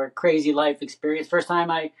or crazy life experience. First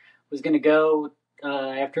time I was going to go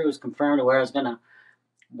after it was confirmed where I was going to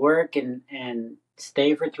work and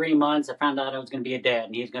stay for 3 months. I found out I was going to be a dad,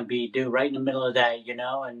 and he was going to be due right in the middle of that,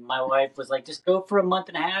 And my wife was like, "Just go for a month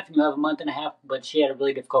and a half, and you have a month and a half." But she had a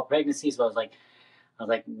really difficult pregnancy, so I was like,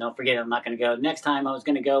 no, forget it. I'm not going to go. Next time I was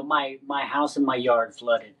going to go, my house and my yard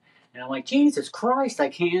flooded. And I'm like, Jesus Christ, I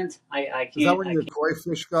can't. I Is that can't. when I your can't. koi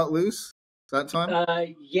fish got loose? That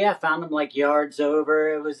time? Yeah, found them like yards over.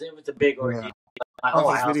 It was a big Yeah. ordeal. My Oh,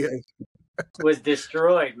 whole these house videos. was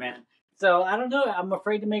destroyed, man. So I don't know. I'm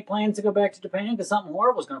afraid to make plans to go back to Japan because something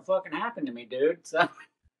horrible is going to fucking happen to me, dude. So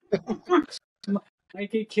I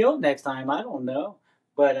get killed next time. I don't know.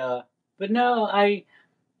 But no, I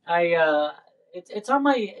it's on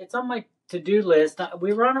my to do list.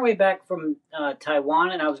 We were on our way back from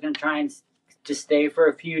Taiwan, and I was going to try and just stay for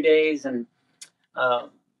a few days, and uh,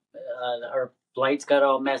 our flights got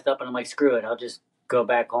all messed up, and I'm like, screw it, I'll just go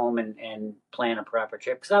back home and plan a proper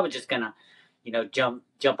trip because I was just gonna,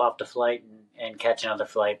 jump off the flight and catch another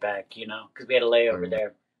flight back, because we had a layover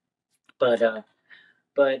there. But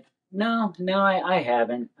but no, I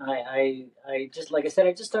haven't. I just like I said,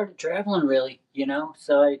 I just started traveling really,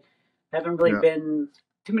 so I haven't really Yeah. been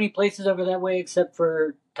too many places over that way except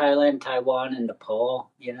for Thailand, Taiwan, and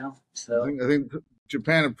Nepal, I So think I think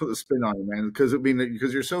Japan had put the spin on it, man.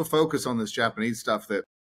 Because you're so focused on this Japanese stuff that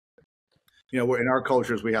in our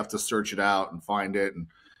cultures we have to search it out and find it and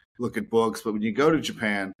look at books. But when you go to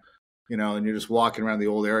Japan, and you're just walking around the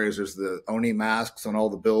old areas, there's the oni masks on all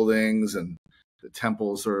the buildings and the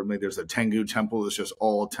temples, or maybe there's a Tengu temple that's just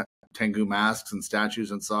all Tengu masks and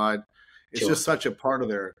statues inside. It's sure, just such a part of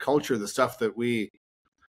their culture, the stuff that we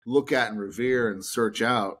look at and revere and search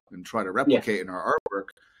out and try to yeah, replicate in our artwork.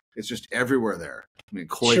 It's just everywhere there. I mean,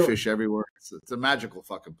 koi sure, fish everywhere. It's a magical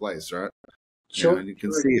fucking place, right? sure, And you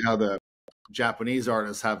can sure. see how the Japanese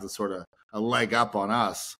artists have the sort of a leg up on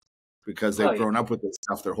us because Oh they've yeah, grown up with this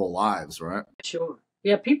stuff their whole lives, right? sure.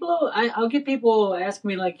 Yeah, I'll get people ask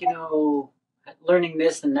me like, learning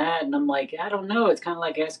this and that, and I'm like, I don't know. It's kind of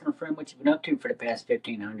like asking a friend what you've been up to for the past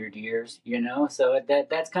 1,500 years. So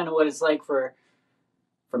that's kind of what it's like for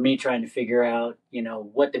me trying to figure out,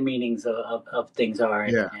 what the meanings of things are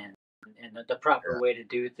Yeah, and the proper yeah. way to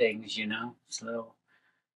do things. So,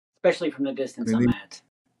 especially from the I distance mean, I'm at.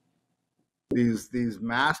 these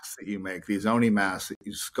masks that you make, these oni masks that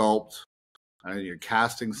you sculpt, and you're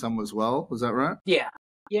casting some as well. Was that right? Yeah.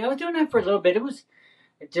 Yeah, I was doing that for a little bit. It was,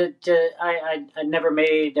 I never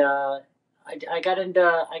made, I got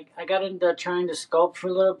into trying to sculpt for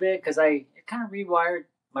a little bit because it kind of rewired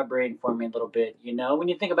my brain for me a little bit. When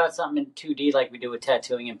you think about something in 2D like we do with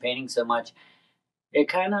tattooing and painting so much, it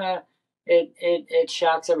kind of it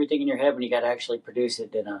shocks everything in your head when you got to actually produce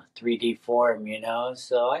it in a 3D form.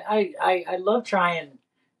 So I love trying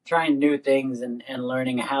new things and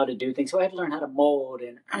learning how to do things. So I had to learn how to mold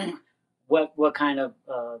and what kind of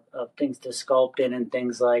things to sculpt in and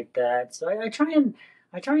things like that. So I try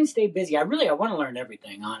and stay busy. I want to learn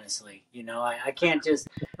everything, honestly. I can't just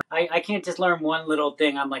I can't just learn one little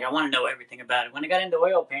thing. I'm like, I want to know everything about it. When I got into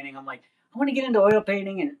oil painting, I'm like, I want to get into oil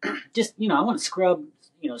painting and just, I want to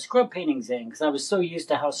scrub paintings in because I was so used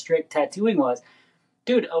to how strict tattooing was.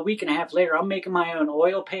 Dude, a week and a half later, I'm making my own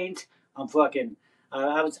oil paint. I'm fucking.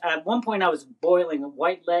 I was at one point I was boiling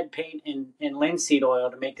white lead paint in linseed oil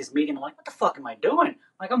to make this medium. I'm like, what the fuck am I doing?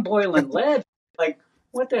 Like I'm boiling lead. Like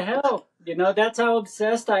what the hell? That's how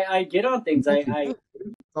obsessed I get on things. It's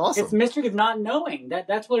Awesome. the mystery of not knowing.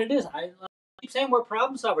 That's what it is. I keep saying we're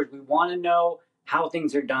problem solvers. We want to know how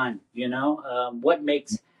things are done. What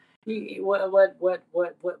makes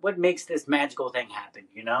what makes this magical thing happen.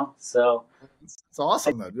 So It's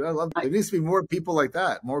awesome, though, dude. I love it. I, There needs to be more people like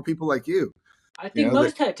that, more people like you. I You think know that.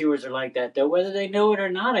 most tattooers are like that, though, whether they know it or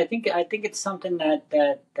not. I think it's something that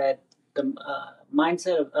the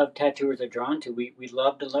mindset of tattooers are drawn to. We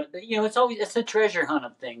love to learn. It's a treasure hunt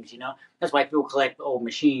of things. That's why people collect old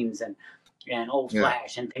machines and old Yeah.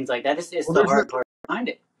 flash and things like that. It's Well, the hard part behind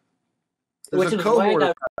it, there's which a is why I cohort of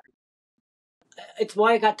got. It's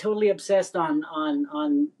why I got totally obsessed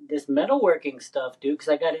on this metalworking stuff, dude. Because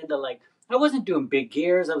I got into I wasn't doing big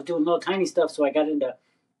gears. I was doing little tiny stuff. So I got into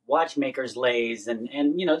watchmakers lathes and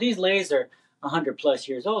these lathes are 100+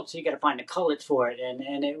 years old, so you got to find the colors for it.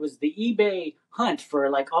 And it was the eBay hunt for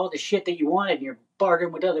like all the shit that you wanted, and you're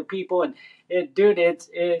bartering with other people, and it's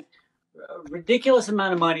a ridiculous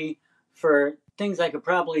amount of money for things I could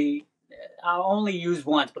probably I'll only use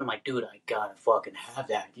once. But I'm like, dude, I gotta fucking have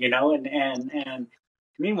that, and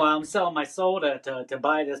meanwhile, I'm selling my soul to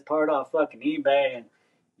buy this part off fucking eBay, and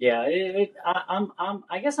yeah,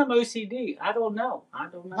 I guess I'm OCD. I don't know.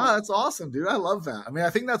 Oh, that's awesome, dude. I love that. I mean, I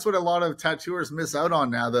think that's what a lot of tattooers miss out on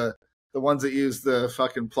now. The ones that use the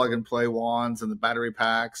fucking plug and play wands and the battery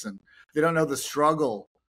packs, and they don't know the struggle,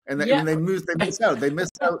 and they miss out. They miss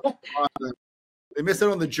out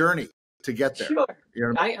on the journey to get there. Sure. You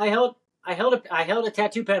know what I mean? I held a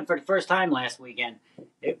tattoo pen for the first time last weekend.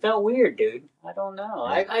 It felt weird, dude. I don't know.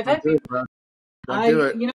 I've had people. Do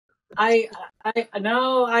it. I've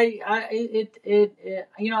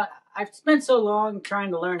spent so long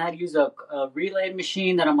trying to learn how to use a relay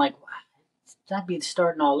machine that I'm like, that'd be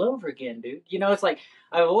starting all over again, dude. It's like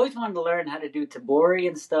I've always wanted to learn how to do tabori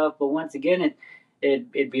and stuff, but once again,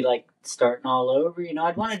 it'd be like starting all over.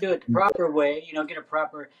 I'd want to do it the proper way.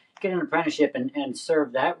 Get an apprenticeship and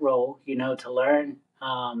serve that role. To learn.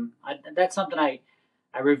 That's something I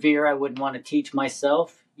revere. I wouldn't want to teach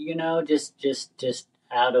myself. Just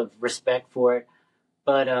out of respect for it,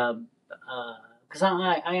 but because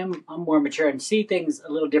I'm more mature and see things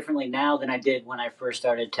a little differently now than I did when I first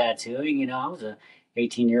started tattooing. I was a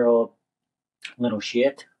 18-year-old little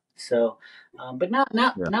shit. So, but now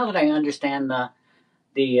that I understand the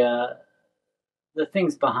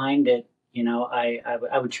things behind it,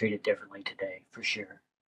 I would treat it differently today for sure.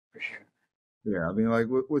 Yeah, I mean, like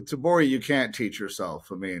with tabori, you can't teach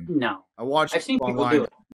yourself. I mean, no, I've seen online. people do it.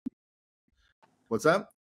 What's that?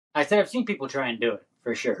 I said I've seen people try and do it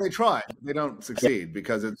for sure. They try. They don't succeed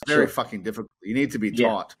because it's very fucking difficult. You need to be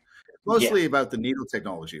taught. It's mostly about the needle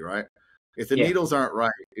technology, right? If the needles aren't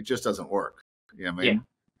right, it just doesn't work. You know what I mean?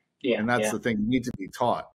 Yeah. And that's the thing. You need to be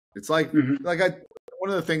taught. It's like one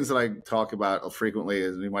of the things that I talk about frequently,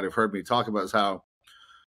 is, and you might have heard me talk about, is how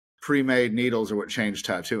pre-made needles are what changed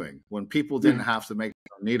tattooing. When people didn't have to make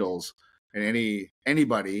their own needles, and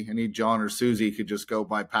anybody, any John or Susie could just go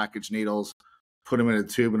buy packaged needles, put them in a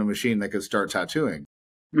tube in a machine, they could start tattooing.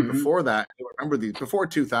 Before that, remember before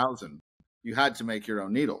 2000, you had to make your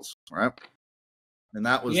own needles, right? And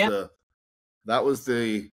that was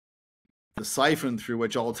the siphon through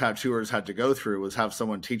which all tattooers had to go through, was have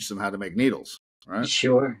someone teach them how to make needles, right?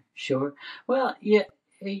 Sure. Well, yeah,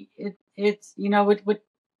 it's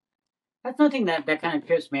that's nothing that kind of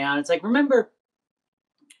trips me out. It's like, remember,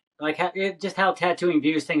 like how tattooing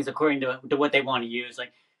views things according to what they want to use.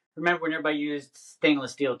 Like, remember when everybody used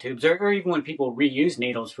stainless steel tubes, or even when people reused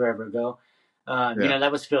needles forever ago.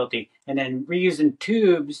 That was filthy. And then reusing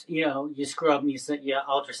tubes, you scrub them, you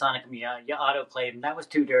ultrasonic them, you autoclave them. That was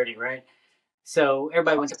too dirty, right? So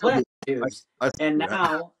everybody went to plastic tubes. And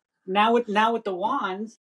now with the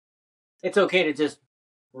wands, it's okay to just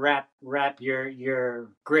wrap your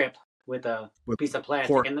grip with a piece of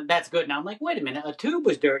plastic, and that's good. Now I'm like, wait a minute, a tube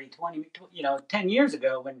was dirty 10 years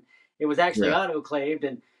ago when it was actually autoclaved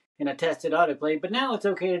and a tested autoclave, but now it's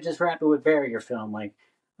okay to just wrap it with barrier film. Like,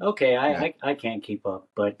 okay, I can't keep up,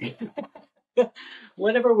 but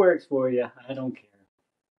whatever works for you, I don't care.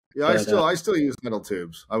 Yeah, I still use metal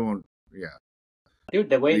tubes. I won't. Yeah,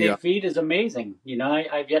 dude, the way they feed is amazing.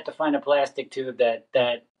 I've yet to find a plastic tube that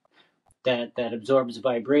absorbs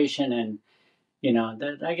vibration, and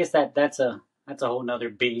I guess that's a whole nother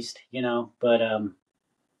beast. But you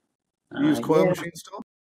use coil machines still?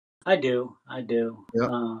 I do.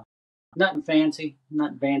 Yeah. Nothing fancy.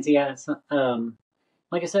 Like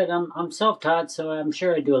I said, I'm self-taught, so I'm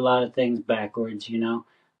sure I do a lot of things backwards,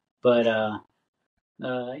 But I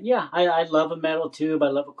love a metal tube. I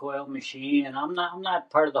love a coil machine, and I'm not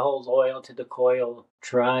part of the whole loyal to the coil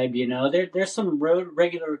tribe. There's some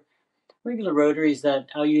regular rotaries that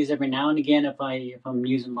I'll use every now and again if I'm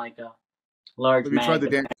using like a large. Have you tried the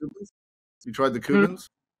Dan Kubins? You tried the Kubins?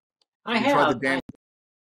 I have.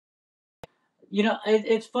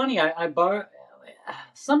 It's funny. I borrow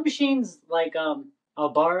some machines. Like I'll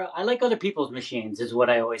borrow. I like other people's machines, is what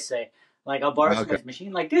I always say. Like, I'll borrow somebody's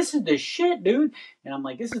machine. Like, this is the shit, dude. And I'm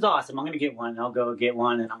like, this is awesome. I'm gonna get one. And I'll go get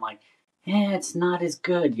one, and I'm like, it's not as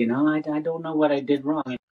good. I don't know what I did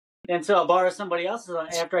wrong. And so I'll borrow somebody else's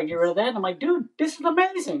after I get rid of that. And I'm like, dude, this is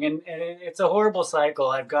amazing. And it's a horrible cycle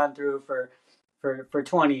I've gone through for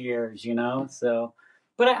 20 years. So,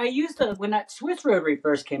 but I used when that Swiss rotary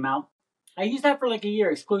first came out. I used that for like a year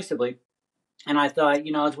exclusively, and I thought,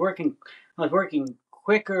 I was working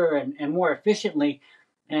quicker and more efficiently,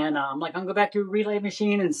 and I'm like, I'm gonna go back to a relay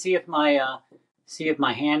machine and see if my see if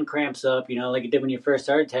my hand cramps up, like it did when you first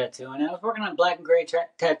started tattooing. I was working on black and gray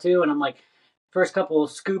tattoo, and I'm like, first couple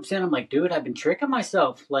of scoops in, I'm like, dude, I've been tricking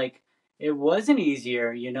myself. Like, it wasn't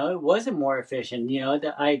easier, it wasn't more efficient.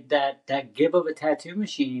 That give of a tattoo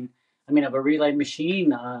machine, of a relight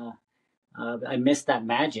machine. I missed that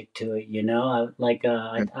magic to it,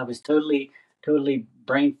 I was totally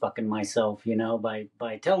brain fucking myself,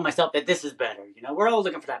 by telling myself that this is better. We're all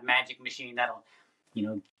looking for that magic machine that'll,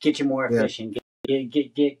 get you more efficient, get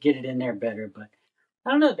it in there better. But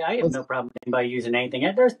I don't know. I have no problem with anybody using anything.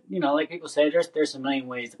 And there's, like people say, there's a million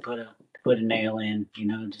ways to put a nail in.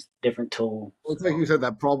 Just different tool. Well, it's like you said,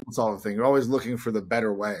 that problem solving thing. You're always looking for the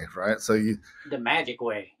better way, right? So the magic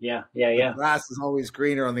way. Yeah. The grass is always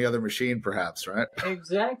greener on the other machine, perhaps, right?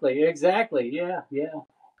 Exactly. Yeah.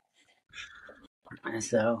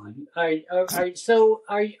 So,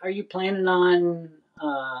 are you planning on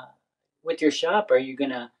with your shop? Are you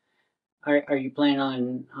gonna? Are you planning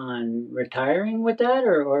on retiring with that,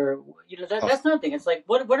 or that's another thing. It's like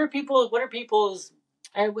what are people's?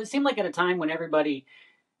 It would seem like at a time when everybody's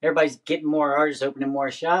getting more artists, opening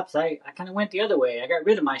more shops. I kind of went the other way. I got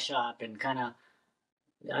rid of my shop and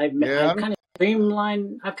I've kind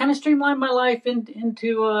of streamlined my life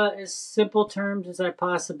into as simple terms as I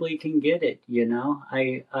possibly can get it.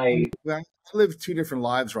 I live two different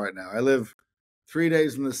lives right now. I live 3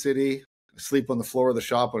 days in the city. Sleep on the floor of the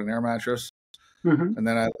shop on an air mattress, and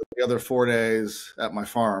then I live the other 4 days at my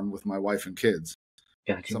farm with my wife and kids.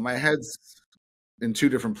 Gotcha. So my head's in two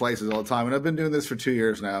different places all the time, and I've been doing this for 2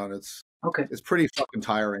 years now, and it's pretty fucking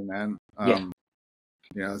tiring, man.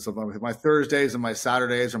 So my Thursdays and my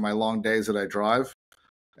Saturdays are my long days that I drive,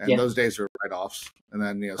 and those days are write-offs. And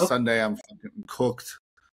then Sunday I'm fucking cooked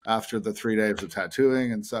after the 3 days of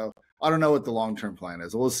tattooing, and so I don't know what the long-term plan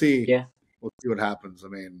is. We'll see. Yeah, we'll see what happens. I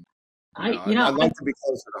mean. I'd like to be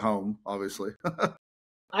closer to home, obviously.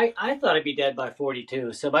 I thought I'd be dead by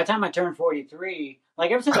 42. So by the time I turned 43,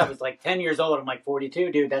 like ever since I was like 10 years old, I'm like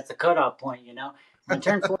 42, dude. That's the cutoff point, When I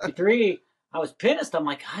turned 43, I was pissed. I'm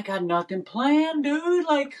like, I got nothing planned, dude.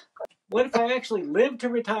 Like, what if I actually live to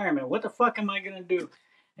retirement? What the fuck am I gonna do?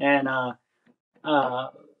 And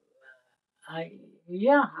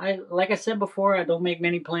like I said before, I don't make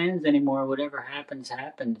many plans anymore. Whatever happens,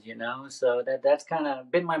 happens, So that's kind of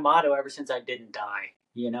been my motto ever since I didn't die,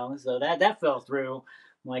 So that fell through.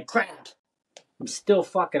 I'm like, crap, I'm still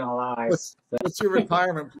fucking alive. What's your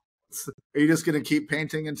retirement? Are you just gonna keep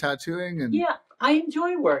painting and tattooing? And yeah, I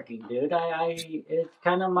enjoy working, dude. It's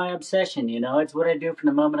kind of my obsession, It's what I do from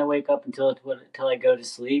the moment I wake up until I go to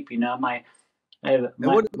sleep, That's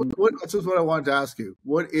just what I wanted to ask you.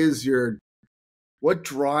 What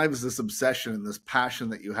drives this obsession and this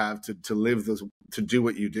passion that you have to live this, to do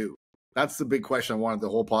what you do? That's the big question I wanted the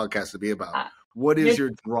whole podcast to be about. What is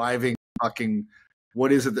your driving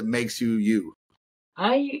what is it that makes you you?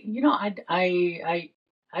 I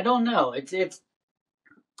don't know. It's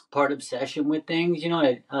part obsession with things.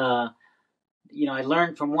 I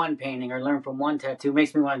learn from one painting or learn from one tattoo. It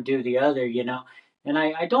makes me want to do the other, And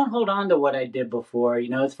I don't hold on to what I did before,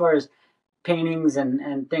 as far as paintings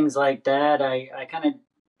and things like that. I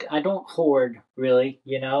don't hoard really,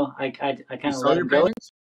 I kind of let them go.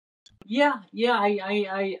 Yeah.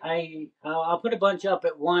 I'll put a bunch up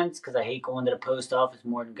at once because I hate going to the post office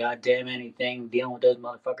more than goddamn anything, dealing with those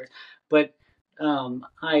motherfuckers. But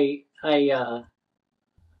I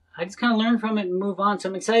just kind of learn from it and move on. So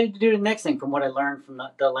I'm excited to do the next thing from what I learned from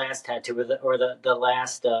the last tattoo or the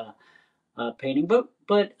last painting.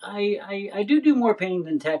 But I do more painting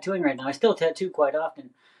than tattooing right now. I still tattoo quite often,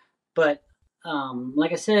 but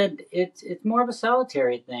like I said, it's more of a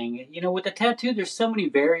solitary thing. With the tattoo, there's so many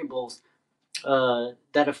variables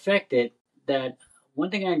that affect it. That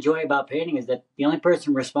one thing I enjoy about painting is that the only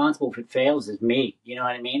person responsible if it fails is me. You know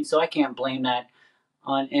what I mean? So I can't blame that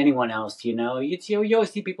on anyone else. You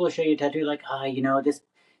always see people show you a tattoo like, this.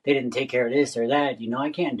 They didn't take care of this or that. I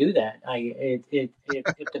can't do that.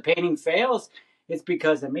 If the painting fails, it's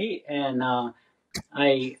because of me. And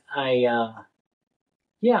I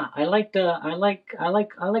like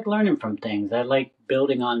learning from things. I like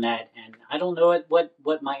building on that. And I don't know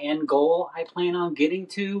what my end goal I plan on getting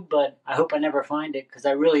to, but I hope I never find it because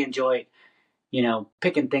I really enjoy,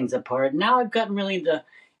 picking things apart. Now I've gotten really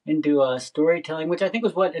into storytelling, which I think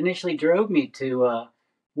was what initially drove me to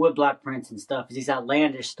woodblock prints and stuff, is these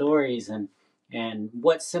outlandish stories and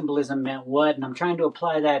what symbolism meant what, and I'm trying to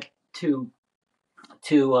apply that to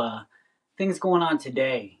things going on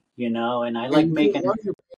today, and I like making. A lot of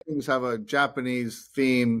your paintings have a Japanese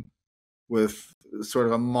theme with sort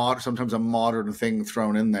of sometimes a modern thing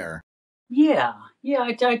thrown in there. Yeah, Yeah,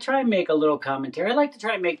 I try and make a little commentary. I like to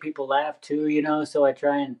try and make people laugh too, So I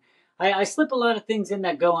try and I slip a lot of things in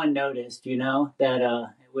that go unnoticed, that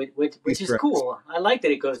which is Easter eggs. cool. I like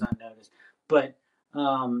that it goes unnoticed, but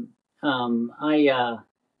um um I uh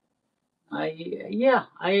I yeah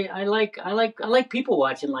I like people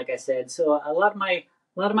watching, like I said. So a lot of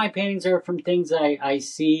my paintings are from things I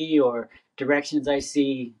see, or directions I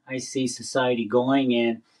see society going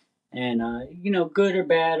in, and good or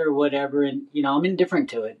bad or whatever, and I'm indifferent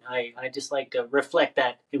to it. I just like to reflect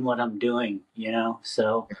that in what I'm doing,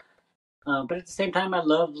 So, but at the same time, I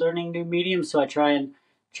love learning new mediums, so I try and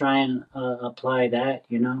apply that,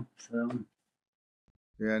 So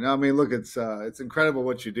Yeah, no, I mean, look, it's incredible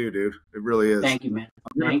what you do, dude. It really is. thank you, man.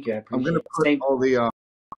 I'm gonna Thank you. I I'm gonna appreciate it. put Same. all the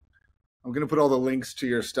I'm gonna put all the links to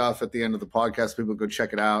your stuff at the end of the podcast. People go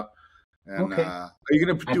check it out. And Okay. are you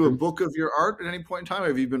gonna do a book of your art at any point in time?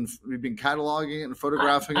 Have you been cataloging it and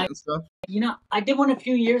photographing it and stuff? I did one a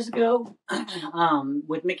few years ago,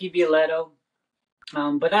 with Mickey Violetto.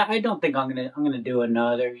 But I don't think I'm gonna do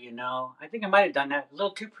another. I think I might have done that a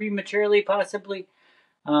little too prematurely, possibly.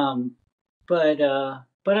 Um, but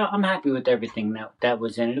I'm happy with everything that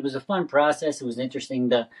was in it. It was a fun process. It was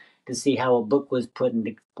interesting to see how a book was put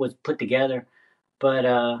together. But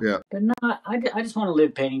Yeah, no, I just want to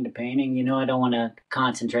live painting to painting. I don't want to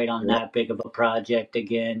concentrate on yeah, that big of a project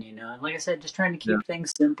again. Like I said, just trying to yeah. keep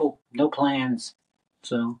things simple, no plans.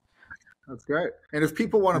 So. That's great. And if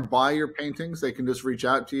people want to buy your paintings, they can just reach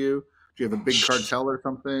out to you. Do you have a big cartel or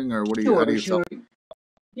something, or what do you? How do Sure, you sell? sure.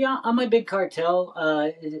 Yeah, on my big cartel,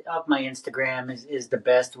 off my Instagram is the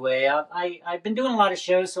best way. I've been doing a lot of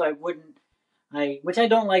shows, so I wouldn't which I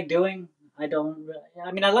don't like doing. I don't.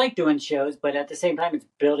 I mean, I like doing shows, but at the same time, it's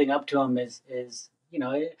building up to them is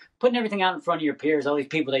putting everything out in front of your peers, all these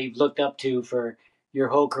people that you've looked up to for your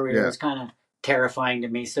whole career Yeah, is kind of terrifying to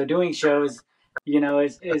me. So doing shows,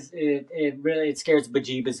 is it really it scares the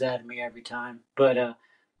bejeebus out of me every time. But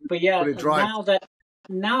yeah, but it drives.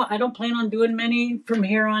 now I don't plan on doing many from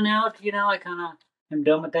here on out. I kind of am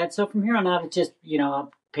done with that. So from here on out, it's just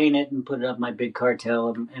I'll paint it and put it up my big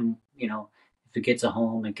cartel, and if it gets a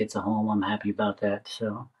home, it gets a home. I'm happy about that.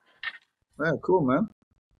 So Yeah, cool, man.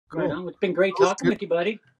 right Cool. on. It's been great Well, talking with you,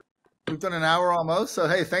 buddy. we've done an hour almost. So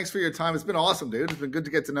hey, thanks for your time. It's been awesome, dude. It's been good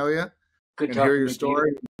to get to know you Good and hear talking your with you.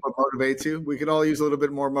 story. What motivates you? We could all use a little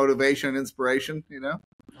bit more motivation and inspiration.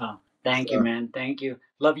 Oh, thank you, So man. Thank you.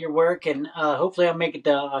 Love your work, and hopefully I'll make it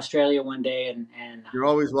to Australia one day. And you're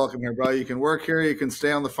always welcome here, bro. You can work here. You can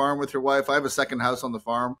stay on the farm with your wife. I have a second house on the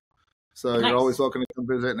farm, so you're always nice. welcome to come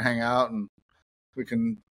visit and hang out, and we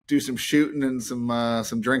can do some shooting and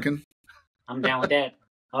some drinking. I'm down with that.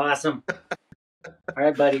 Awesome. All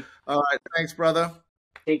right, buddy. All right, thanks, brother.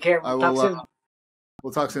 Take care. I We'll talk will. soon.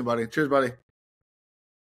 We'll talk soon, buddy. Cheers, buddy.